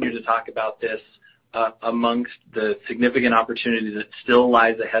continue to talk about this amongst the significant opportunity that still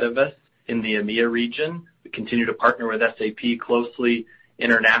lies ahead of us in the EMEA region. We continue to partner with SAP closely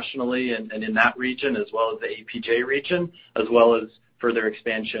internationally and in that region, as well as the APJ region, as well as further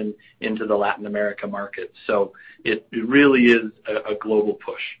expansion into the Latin America market. So it really is a global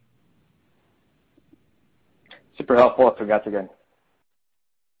push. Super helpful. Congrats again.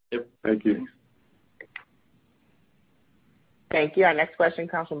 Yep. Thank you. Thank you. Our next question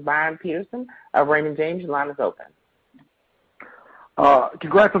comes from Brian Peterson of Raymond James. Your line is open.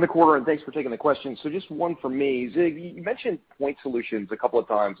 Congrats on the quarter, and thanks for taking the question. So just one from me. Zig, you mentioned point solutions a couple of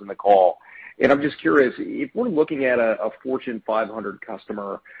times in the call, and I'm just curious, if we're looking at a Fortune 500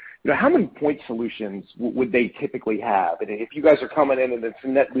 customer, how many point solutions would they typically have? And if you guys are coming in and it's a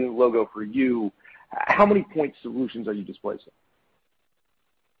net new logo for you, how many point solutions are you displacing?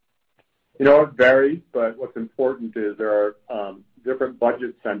 It varies, but what's important is there are different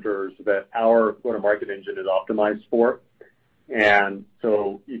budget centers that our go-to-market engine is optimized for. And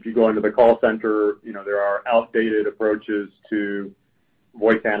so if you go into the call center, there are outdated approaches to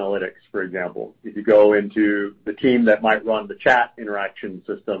voice analytics, for example. If you go into the team that might run the chat interaction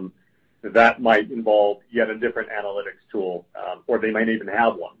system, that might involve yet a different analytics tool, or they might even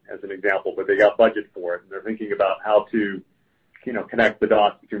have one, as an example, but they got budget for it, and they're thinking about how to connect the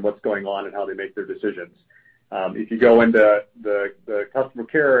dots between what's going on and how they make their decisions. If you go into the customer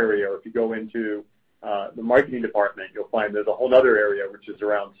care area, or if you go into the marketing department, you'll find there's a whole other area which is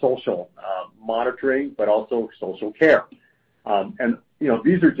around social monitoring, but also social care. And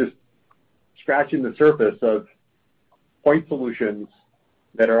these are just scratching the surface of point solutions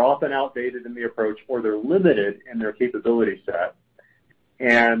that are often outdated in the approach, or they're limited in their capability set.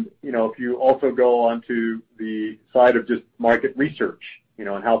 And, if you also go onto the side of just market research,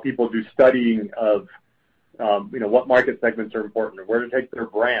 and how people do studying of, what market segments are important or where to take their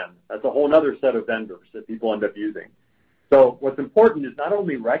brand, that's a whole other set of vendors that people end up using. So what's important is not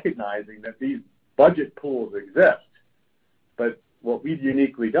only recognizing that these budget pools exist, but what we've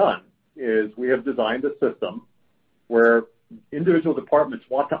uniquely done is we have designed a system where individual departments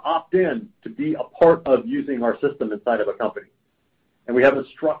want to opt in to be a part of using our system inside of a company. And we have a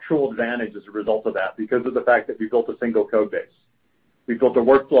structural advantage as a result of that because of the fact that we built a single code base. We built a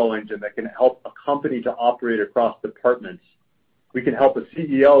workflow engine that can help a company to operate across departments. We can help a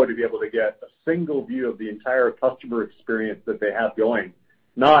CEO to be able to get a single view of the entire customer experience that they have going,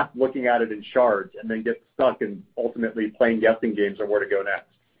 not looking at it in shards and then get stuck in ultimately playing guessing games on where to go next.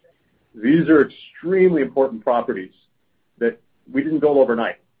 These are extremely important properties that we didn't build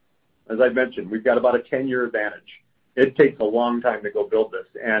overnight. As I mentioned, we've got about a 10-year advantage. It takes a long time to go build this.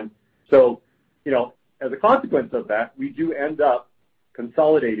 And so, as a consequence of that, we do end up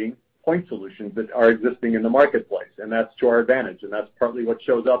consolidating point solutions that are existing in the marketplace, and that's to our advantage. And that's partly what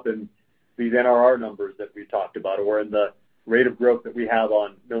shows up in these NRR numbers that we talked about, or in the rate of growth that we have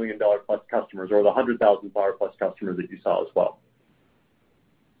on $1 million plus customers, or the $100,000 plus customers that you saw as well.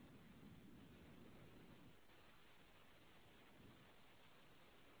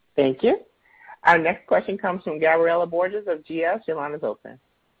 Thank you. Our next question comes from Gabriela Borges of GS. Your line is open.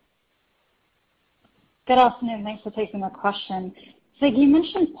 Good afternoon. Thanks for taking the question. Zig, you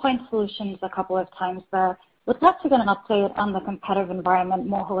mentioned point solutions a couple of times there. Would love to get an update on the competitive environment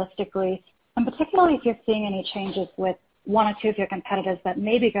more holistically, and particularly if you're seeing any changes with one or two of your competitors that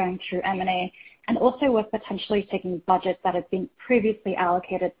may be going through M&A, and also with potentially taking budgets that have been previously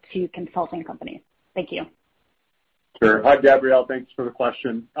allocated to consulting companies. Thank you. Sure. Hi, Gabrielle. Thanks for the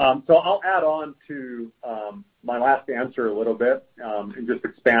question. So I'll add on to my last answer a little bit and just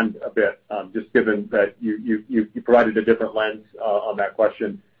expand a bit, just given that you provided a different lens on that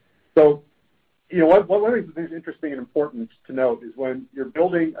question. So, one of the things interesting and important to note is when you're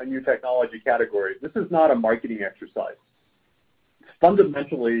building a new technology category, this is not a marketing exercise. It's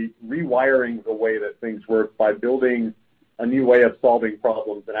fundamentally rewiring the way that things work by building a new way of solving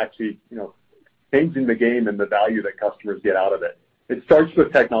problems and actually, changing the game and the value that customers get out of it. It starts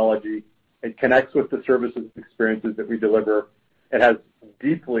with technology. It connects with the services and experiences that we deliver. It has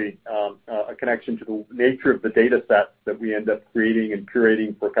deeply a connection to the nature of the data sets that we end up creating and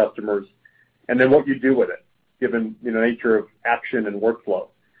curating for customers, and then what you do with it, given the nature of action and workflow.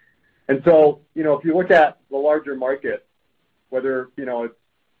 And so, if you look at the larger market, whether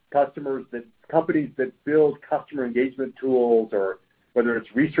it's companies that build customer engagement tools, or whether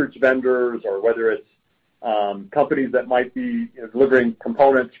it's research vendors, or whether it's companies that might be delivering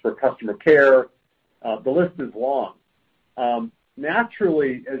components for customer care, the list is long.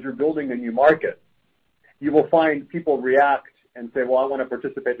 Naturally, as you're building a new market, you will find people react and say, well, I want to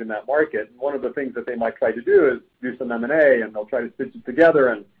participate in that market. And one of the things that they might try to do is do some M&A, and they'll try to stitch it together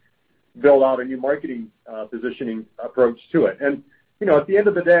and build out a new marketing positioning approach to it. And, at the end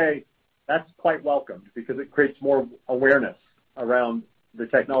of the day, that's quite welcomed because it creates more awareness around the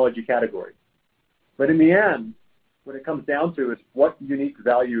technology category. But in the end, what it comes down to is what unique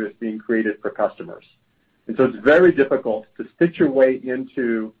value is being created for customers. And so it's very difficult to stitch your way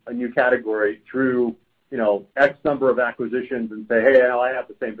into a new category through, X number of acquisitions and say, hey, I have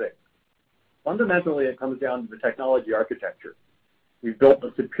the same thing. Fundamentally, it comes down to the technology architecture. We've built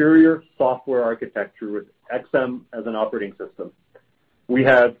a superior software architecture with XM as an operating system. We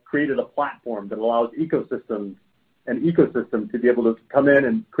have created a platform that allows an ecosystem to be able to come in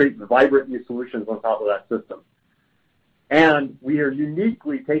and create vibrant new solutions on top of that system. And we are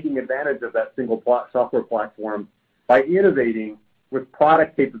uniquely taking advantage of that single software platform by innovating with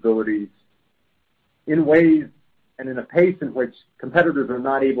product capabilities in ways and in a pace in which competitors are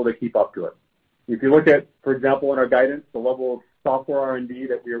not able to keep up to it. If you look at, for example, in our guidance, the level of software R&D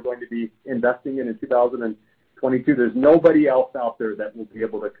that we are going to be investing in 2022, there's nobody else out there that will be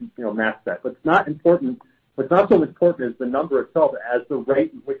able to match that. What's not so important is the number itself as the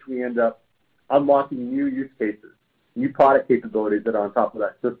rate in which we end up unlocking new use cases, new product capabilities that are on top of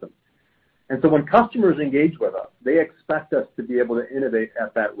that system. And so when customers engage with us, they expect us to be able to innovate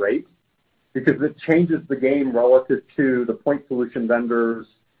at that rate because it changes the game relative to the point solution vendors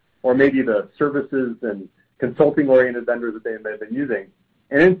or maybe the services and consulting-oriented vendors that they may have been using.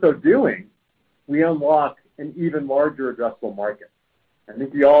 And in so doing, we unlock an even larger addressable market. I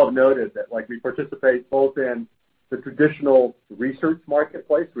think we all have noted that we participate both in the traditional research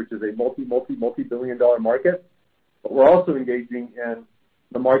marketplace, which is a multi-billion-dollar market, but we're also engaging in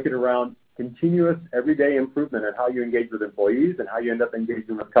the market around continuous everyday improvement in how you engage with employees and how you end up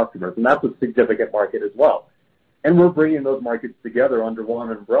engaging with customers. And that's a significant market as well. And we're bringing those markets together under one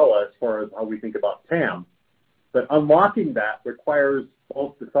umbrella as far as how we think about TAM. But unlocking that requires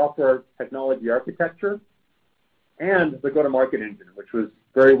both the software technology architecture and the go-to-market engine, which was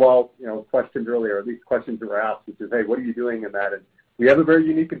very well, questioned earlier, at least questions that were asked, which is, hey, what are you doing in that? And we have a very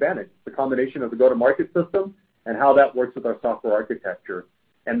unique advantage, the combination of the go-to-market system and how that works with our software architecture.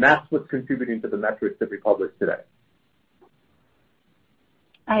 And that's what's contributing to the metrics that we published today.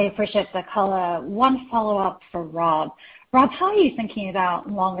 I appreciate the color. One follow-up for Rob. Rob, how are you thinking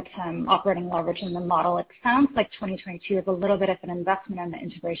about longer-term operating leverage in the model? It sounds like 2022 is a little bit of an investment in the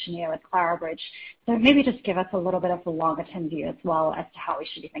integration year with Clarabridge. So maybe just give us a little bit of a longer-term view as well as to how we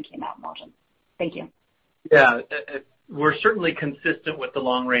should be thinking about margins. Thank you. Yeah, we're certainly consistent with the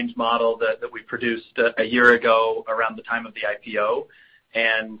long-range model that we produced a year ago around the time of the IPO,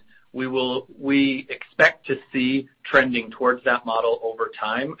 and we expect to see trending towards that model over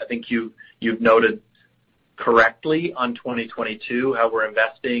time. I think you've noted correctly on 2022 how we're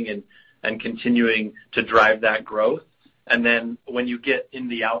investing and continuing to drive that growth. And then when you get in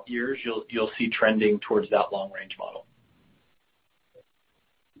the out years, you'll see trending towards that long-range model.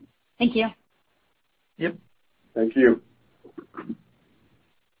 Thank you. Yep. Thank you.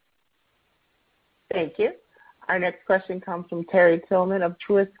 Thank you. Our next question comes from Terry Tillman of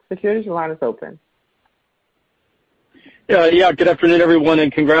Truist Securities. Your line is open. Yeah. Good afternoon, everyone,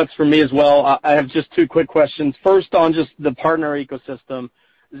 and congrats from me as well. I have just two quick questions. First, on just the partner ecosystem.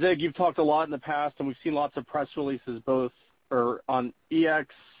 Zig, you've talked a lot in the past, and we've seen lots of press releases both on EX,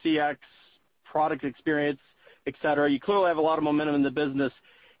 CX, product experience, et cetera. You clearly have a lot of momentum in the business.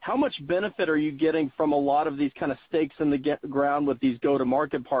 How much benefit are you getting from a lot of these kind of stakes in the ground with these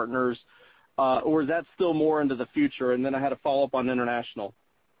go-to-market partners, or is that still more into the future? And then I had a follow-up on international.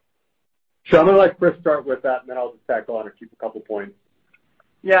 Sure. I'm going to let Chris start with that, and then I'll just tackle on and keep a couple points.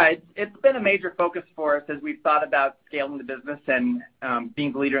 Yeah, it's been a major focus for us as we've thought about scaling the business and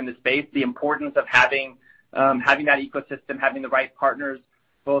being the leader in the space, the importance of having that ecosystem, having the right partners,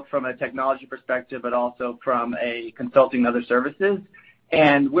 both from a technology perspective but also from a consulting and other services.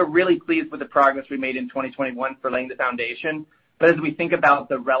 And we're really pleased with the progress we made in 2021 for laying the foundation. But as we think about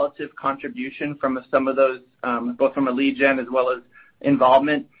the relative contribution from some of those, both from a lead gen as well as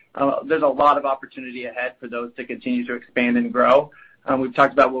involvement, there's a lot of opportunity ahead for those to continue to expand and grow. We've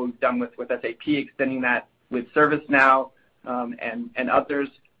talked about what we've done with SAP, extending that with ServiceNow and others.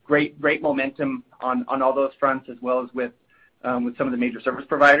 Great momentum on all those fronts, as well as with some of the major service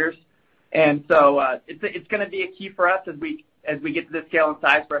providers. And so it's going to be a key for us as we get to this scale and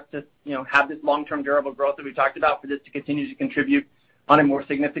size for us to have this long-term durable growth that we talked about, for this to continue to contribute on a more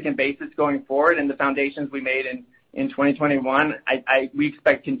significant basis going forward. And the foundations we made in 2021, we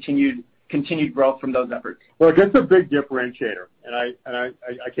expect continued growth from those efforts. Well, that's a big differentiator, and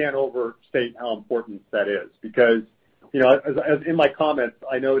I can't overstate how important that is, because as in my comments,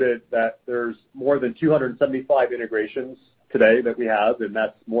 I noted that there's more than 275 integrations today that we have, and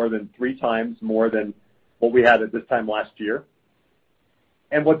that's more than 3 times more than what we had at this time last year.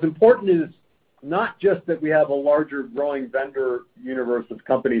 And what's important is not just that we have a larger growing vendor universe of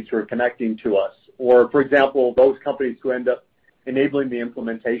companies who are connecting to us, or, for example, those companies who end up enabling the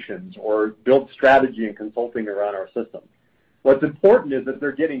implementations or build strategy and consulting around our system. What's important is that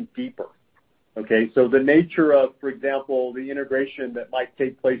they're getting deeper. Okay, so the nature of, for example, the integration that might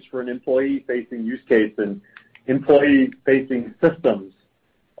take place for an employee-facing use case and employee-facing systems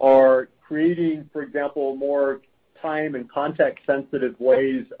are creating, for example, more time and context-sensitive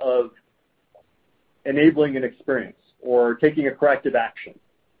ways of enabling an experience or taking a corrective action.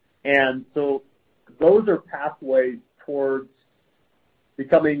 And so those are pathways towards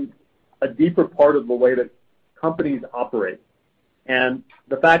becoming a deeper part of the way that companies operate. And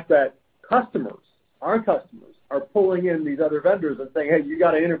the fact that customers, our customers, are pulling in these other vendors and saying, hey, you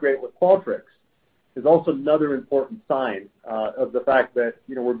got to integrate with Qualtrics, is also another important sign of the fact that,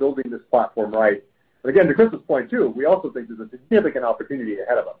 we're building this platform right. But again, to Chris's point too, we also think there's a significant opportunity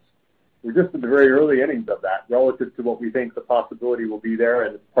ahead of us. We're just in the very early innings of that relative to what we think the possibility will be there,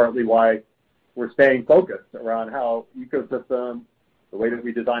 and it's partly why we're staying focused around how ecosystem, the way that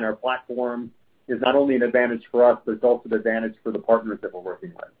we design our platform, is not only an advantage for us, but it's also an advantage for the partners that we're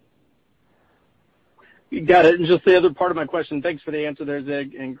working with. You got it. And just the other part of my question, thanks for the answer there,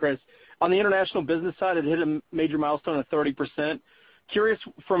 Zig and Chris. On the international business side, it hit a major milestone of 30%. Curious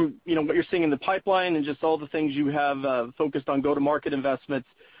from what you're seeing in the pipeline and just all the things you have focused on go-to-market investments.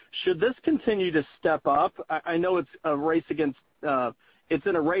 Should this continue to step up? I know it's a race against it's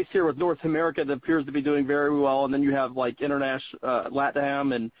in a race here with North America that appears to be doing very well, and then you have like international,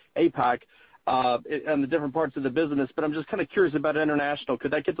 LATAM and APAC and the different parts of the business. But I'm just kind of curious about international.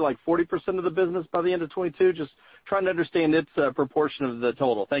 Could that get to like 40% of the business by the end of 22? Just trying to understand its proportion of the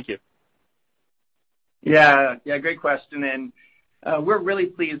total. Thank you. Yeah, great question. And we're really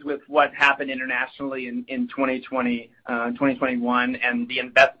pleased with what happened internationally in 2021, and the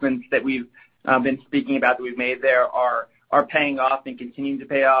investments that we've been speaking about that we've made there are paying off and continuing to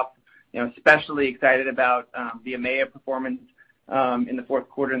pay off. Especially excited about the EMEA performance in the fourth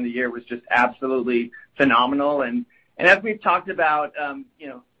quarter and the year was just absolutely phenomenal. And as we've talked about,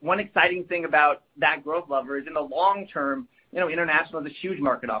 one exciting thing about that growth lever is in the long term, international is a huge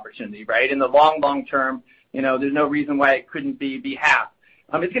market opportunity, right? In the long term, there's no reason why it couldn't be half.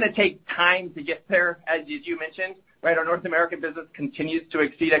 It's going to take time to get there, as you mentioned, right? Our North American business continues to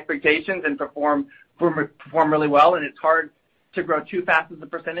exceed expectations and perform really well, and it's hard to grow too fast as a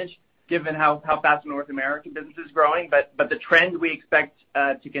percentage given how fast the North American business is growing. But the trend we expect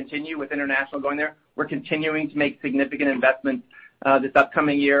to continue with international going there. We're continuing to make significant investments this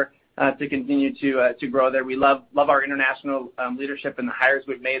upcoming year to continue to grow there. We love our international leadership, and the hires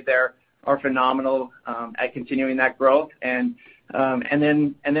we've made there are phenomenal at continuing that growth. And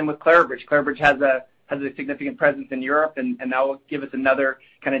then with Clarabridge has a significant presence in Europe, and that will give us another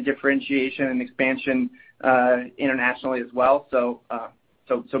kind of differentiation and expansion internationally as well. So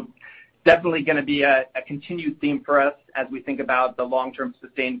definitely going to be a continued theme for us as we think about the long-term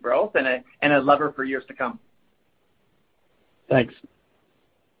sustained growth and a lever for years to come. Thanks.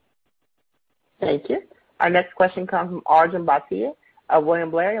 Thank you. Our next question comes from Arjun Bhatia of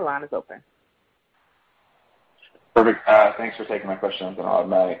William Blair. Your line is open. Perfect. Thanks for taking my questions, and I'll add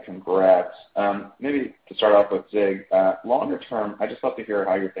my congrats. Maybe to start off with Zig, longer term, I'd just love to hear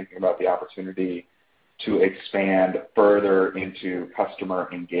how you're thinking about the opportunity to expand further into customer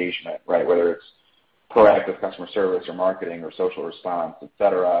engagement, right? Whether it's proactive customer service or marketing or social response, et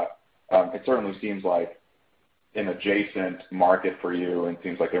cetera. It certainly seems like an adjacent market for you, and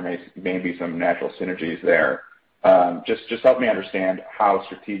seems like there may be some natural synergies there. Just help me understand how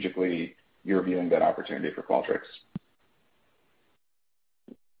strategically you're viewing that opportunity for Qualtrics.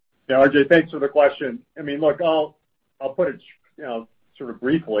 Yeah, RJ, thanks for the question. I mean, look, I'll put it, sort of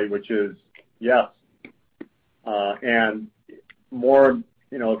briefly, which is yes. And more,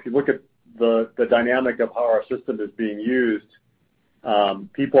 if you look at the dynamic of how our system is being used,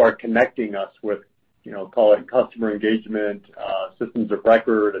 people are connecting us with, call it customer engagement, systems of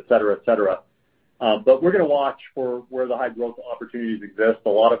record, et cetera, et cetera. But we're going to watch for where the high growth opportunities exist. A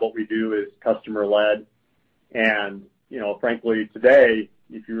lot of what we do is customer led. And, frankly, today,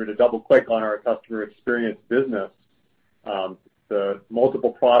 if you were to double click on our customer experience business, the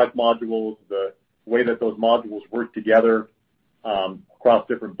multiple product modules, the way that those modules work together across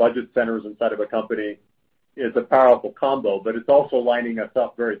different budget centers inside of a company is a powerful combo, but it's also lining us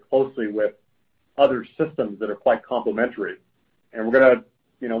up very closely with other systems that are quite complementary. And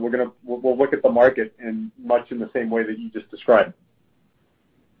we'll look at the market in much in the same way that you just described.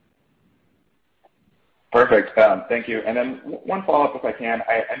 Perfect. Thank you. And then one follow-up, if I can.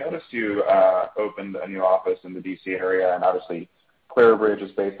 I noticed you opened a new office in the D.C. area, and obviously Clarabridge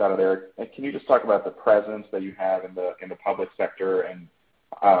is based out of there. And can you just talk about the presence that you have in the public sector and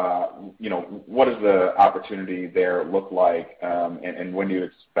what does the opportunity there look like, and when do you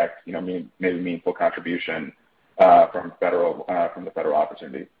expect maybe meaningful contribution from the federal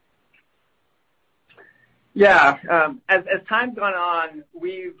opportunity? Yeah, as time's gone on,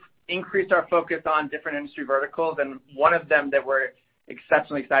 we've increased our focus on different industry verticals, and one of them that we're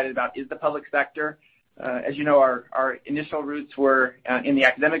exceptionally excited about is the public sector. As you know, our initial roots were in the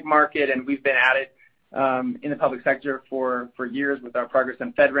academic market, and we've been at it in the public sector for years with our progress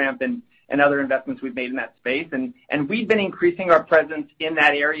on FedRAMP and other investments we've made in that space. And we've been increasing our presence in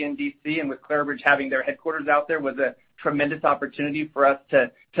that area in D.C., and with Clarabridge having their headquarters out there was a tremendous opportunity for us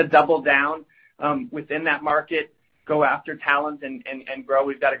to double down within that market, go after talent and grow.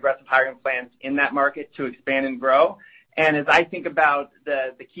 We've got aggressive hiring plans in that market to expand and grow. And as I think about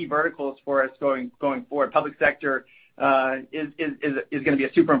the key verticals for us going forward, public sector is going to be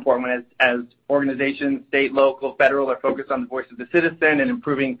a super important one as organizations, state, local, federal, are focused on the voice of the citizen and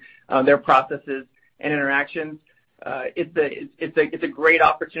improving their processes and interactions. It's a great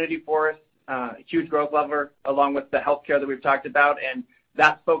opportunity for us, a huge growth lever, along with the healthcare that we've talked about, and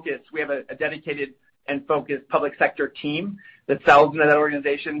that's focused. We have a dedicated and focused public sector team that sells into that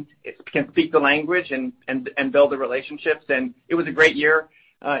organization. It can speak the language and build the relationships. And it was a great year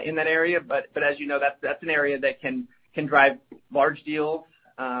in that area, but as you know, that's an area that can drive large deals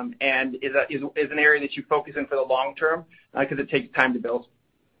and is an area that you focus in for the long term because it takes time to build.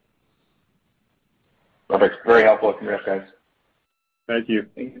 Perfect. Very helpful. Congrats, guys. Thank you.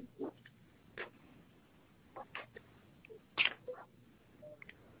 Thank you.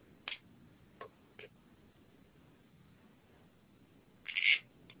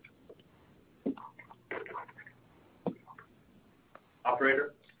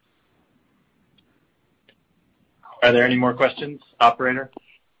 Operator? Are there any more questions, operator?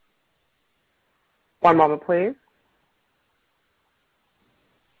 One moment, please.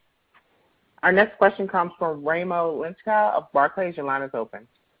 Our next question comes from Raimo Lenschow of Barclays. Your line is open.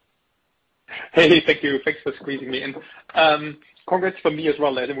 Hey, thank you. Thanks for squeezing me in. Congrats from me as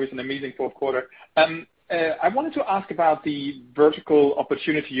well. It was an amazing fourth quarter. I wanted to ask about the vertical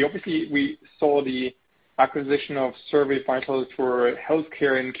opportunity. Obviously, we saw the acquisition of SurveyVitals for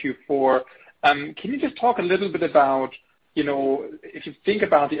healthcare in Q4. Can you just talk a little bit about, if you think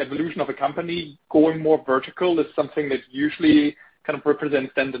about the evolution of a company, going more vertical is something that usually kind of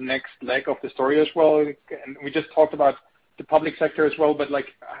represents then the next leg of the story as well. And we just talked about the public sector as well, but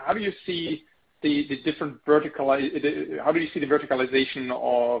how do you see the different how do you see the verticalization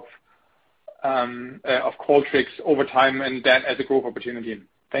of Qualtrics over time and that as a growth opportunity?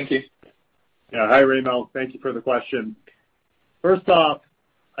 Thank you. Yeah. Hi, Raimo. Thank you for the question. First off,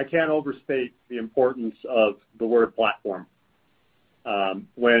 I can't overstate the importance of the word platform.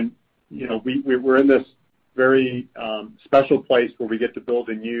 When we're in this very special place where we get to build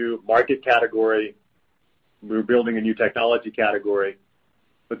a new market category, we're building a new technology category,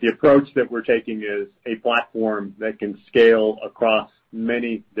 but the approach that we're taking is a platform that can scale across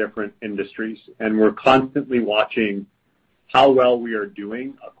many different industries, and we're constantly watching how well we are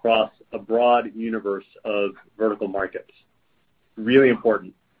doing across a broad universe of vertical markets. Really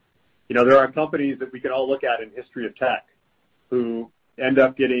important. There are companies that we can all look at in history of tech who end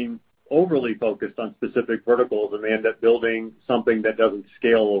up getting overly focused on specific verticals, and they end up building something that doesn't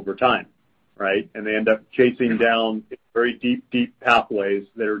scale over time, right? And they end up chasing down very deep pathways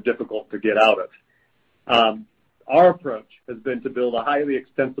that are difficult to get out of. Our approach has been to build a highly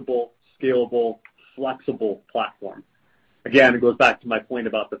extensible, scalable, flexible platform. Again, it goes back to my point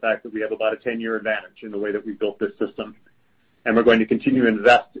about the fact that we have about a 10-year advantage in the way that we built this system, and we're going to continue to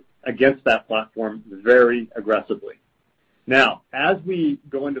invest against that platform very aggressively. Now, as we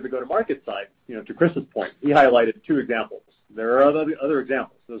go into the go-to-market side, to Chris's point, he highlighted two examples. There are other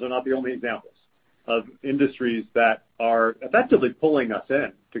examples. Those are not the only examples of industries that are effectively pulling us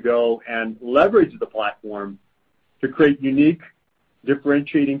in to go and leverage the platform to create unique,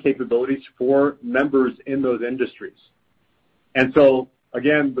 differentiating capabilities for members in those industries. And so,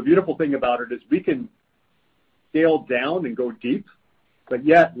 again, the beautiful thing about it is we can scale down and go deep, but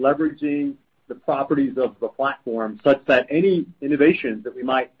yet leveraging the properties of the platform such that any innovations that we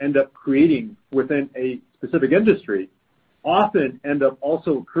might end up creating within a specific industry often end up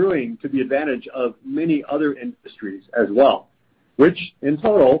also accruing to the advantage of many other industries as well, which in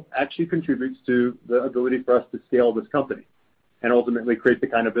total actually contributes to the ability for us to scale this company and ultimately create the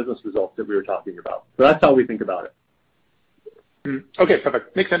kind of business results that we were talking about. So that's how we think about it. Okay,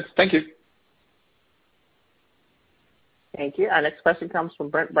 perfect. Makes sense. Thank you. Thank you. Our next question comes from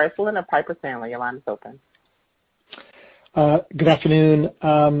Brent Bracelin of Piper Sandler. Your line is open. Good afternoon.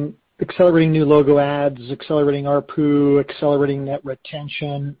 Accelerating new logo adds, accelerating ARPU, accelerating net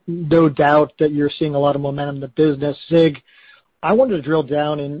retention. No doubt that you're seeing a lot of momentum in the business. Zig, I wanted to drill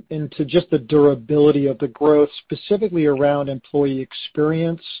down into just the durability of the growth, specifically around employee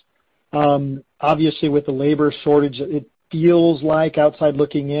experience. Obviously, with the labor shortage, it feels like, outside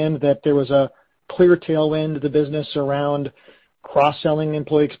looking in, that there was a clear tailwind to the business around cross-selling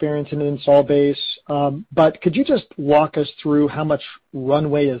employee experience in an install base. But could you just walk us through how much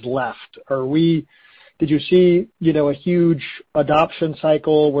runway is left? Did you see, a huge adoption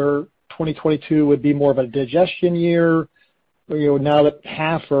cycle where 2022 would be more of a digestion year? Now that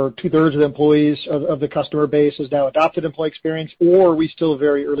half or two-thirds of the employees of the customer base has now adopted employee experience, or are we still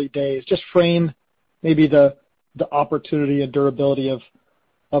very early days? Just frame maybe the opportunity and durability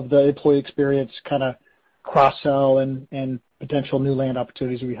of the employee experience kind of cross-sell and potential new land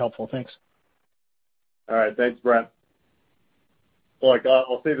opportunities would be helpful. Thanks. All right. Thanks, Brent. Look,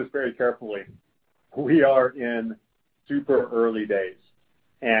 I'll say this very carefully. We are in super early days,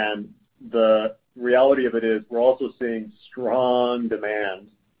 and the reality of it is we're also seeing strong demand,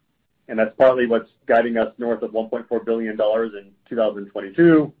 and that's partly what's guiding us north of $1.4 billion in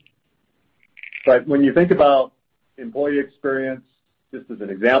 2022. But when you think about employee experience, just as an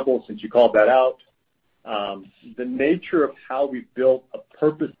example, since you called that out, the nature of how we built a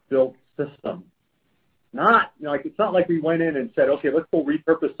purpose-built system, it's not like we went in and said, okay, let's go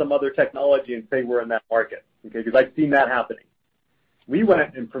repurpose some other technology and say we're in that market, okay, because I've seen that happening. We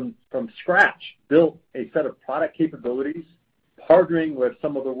went and from scratch built a set of product capabilities, partnering with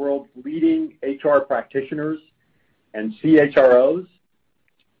some of the world's leading HR practitioners and CHROs,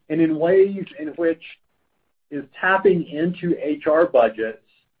 and in ways in which is tapping into HR budgets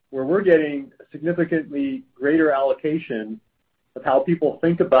where we're getting a significantly greater allocation of how people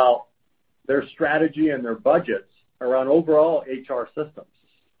think about their strategy and their budgets around overall HR systems.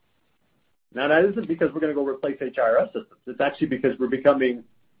 Now, that isn't because we're going to go replace HRS systems. It's actually because we're becoming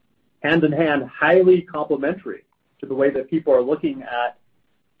hand-in-hand highly complementary to the way that people are looking at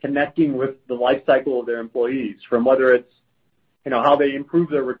connecting with the life cycle of their employees, from whether it's how they improve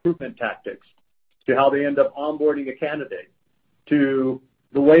their recruitment tactics, to how they end up onboarding a candidate, to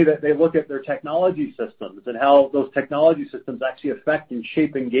the way that they look at their technology systems and how those technology systems actually affect and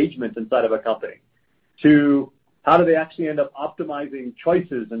shape engagement inside of a company, to how do they actually end up optimizing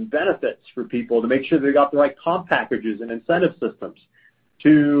choices and benefits for people to make sure they got the right comp packages and incentive systems,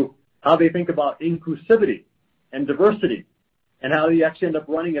 to how they think about inclusivity and diversity, and how they actually end up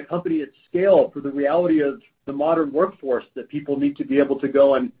running a company at scale for the reality of the modern workforce that people need to be able to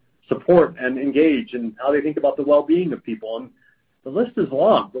go and support and engage, and how they think about the well-being of people. And the list is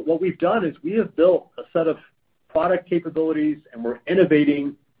long, but what we've done is we have built a set of product capabilities, and we're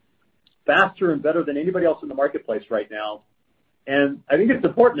innovating faster and better than anybody else in the marketplace right now. And I think it's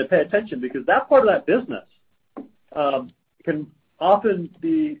important to pay attention, because that part of that business can often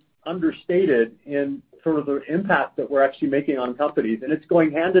be understated in sort of the impact that we're actually making on companies, and it's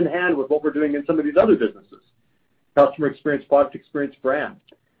going hand in hand with what we're doing in some of these other businesses, customer experience, product experience, brand.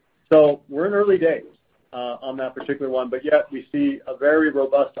 So we're in early days on that particular one, but yet we see a very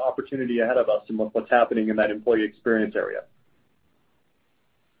robust opportunity ahead of us in what's happening in that employee experience area.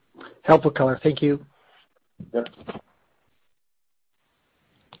 Helpful color. Thank you. Yep.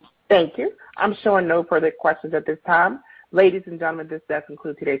 Thank you. I'm showing no further questions at this time. Ladies and gentlemen, this does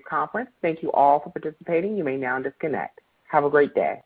conclude today's conference. Thank you all for participating. You may now disconnect. Have a great day.